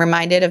 I'm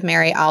reminded of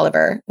Mary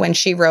Oliver when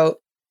she wrote,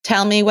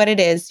 'Tell me what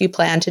it is you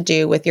plan to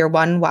do with your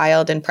one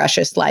wild and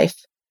precious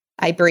life.'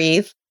 I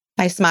breathe,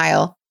 I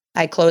smile,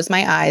 I close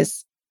my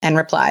eyes and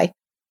reply,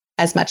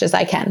 'As much as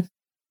I can.'"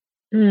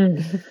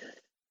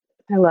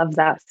 I love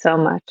that so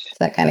much. So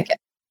that kind of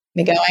gets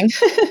me going.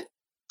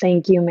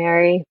 Thank you,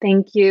 Mary.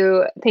 Thank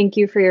you. Thank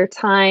you for your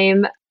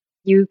time.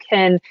 You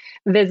can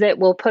visit,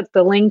 we'll put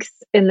the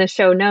links in the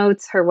show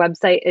notes. Her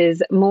website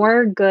is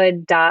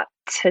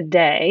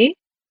moregood.today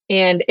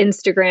and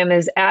Instagram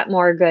is at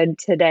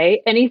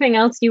moregoodtoday. Anything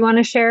else you want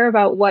to share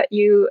about what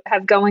you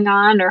have going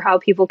on or how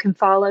people can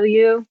follow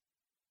you?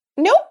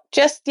 Nope.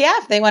 Just, yeah,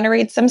 if they want to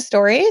read some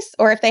stories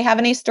or if they have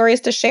any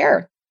stories to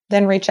share,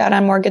 then reach out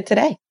on More Good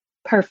Today.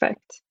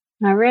 Perfect.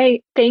 All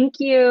right. Thank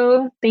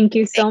you. Thank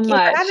you so much.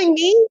 Thank you for having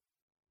me.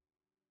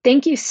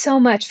 Thank you so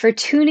much for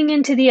tuning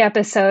into the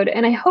episode,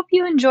 and I hope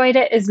you enjoyed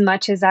it as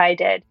much as I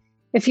did.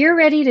 If you're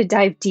ready to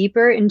dive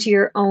deeper into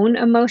your own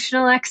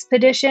emotional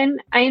expedition,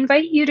 I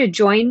invite you to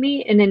join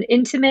me in an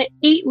intimate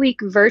 8-week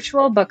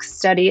virtual book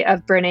study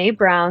of Brené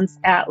Brown's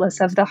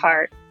Atlas of the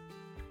Heart.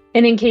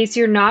 And in case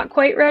you're not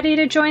quite ready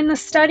to join the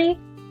study,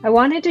 I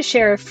wanted to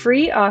share a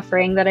free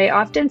offering that I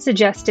often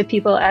suggest to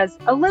people as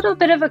a little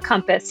bit of a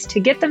compass to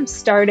get them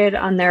started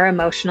on their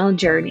emotional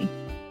journey: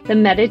 the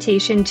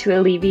meditation to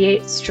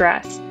alleviate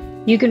stress.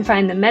 You can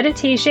find the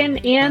meditation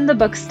and the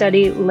book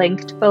study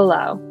linked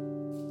below.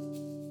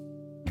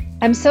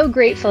 I'm so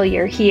grateful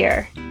you're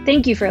here.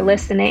 Thank you for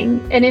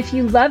listening. And if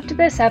you loved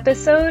this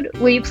episode,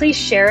 will you please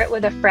share it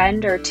with a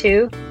friend or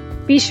two?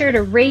 Be sure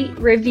to rate,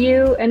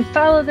 review, and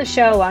follow the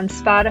show on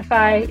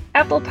Spotify,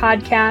 Apple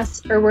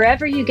Podcasts, or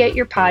wherever you get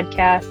your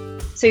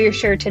podcasts, so you're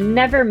sure to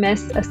never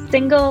miss a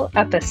single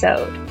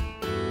episode.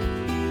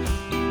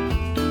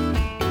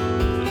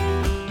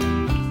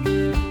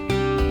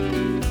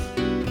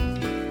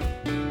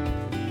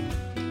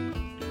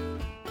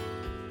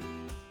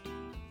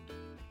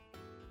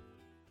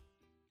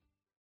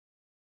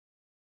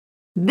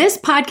 This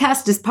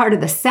podcast is part of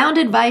the Sound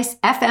Advice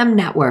FM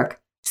network.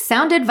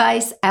 Sound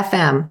Advice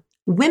FM,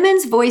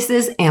 women's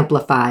voices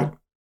amplified.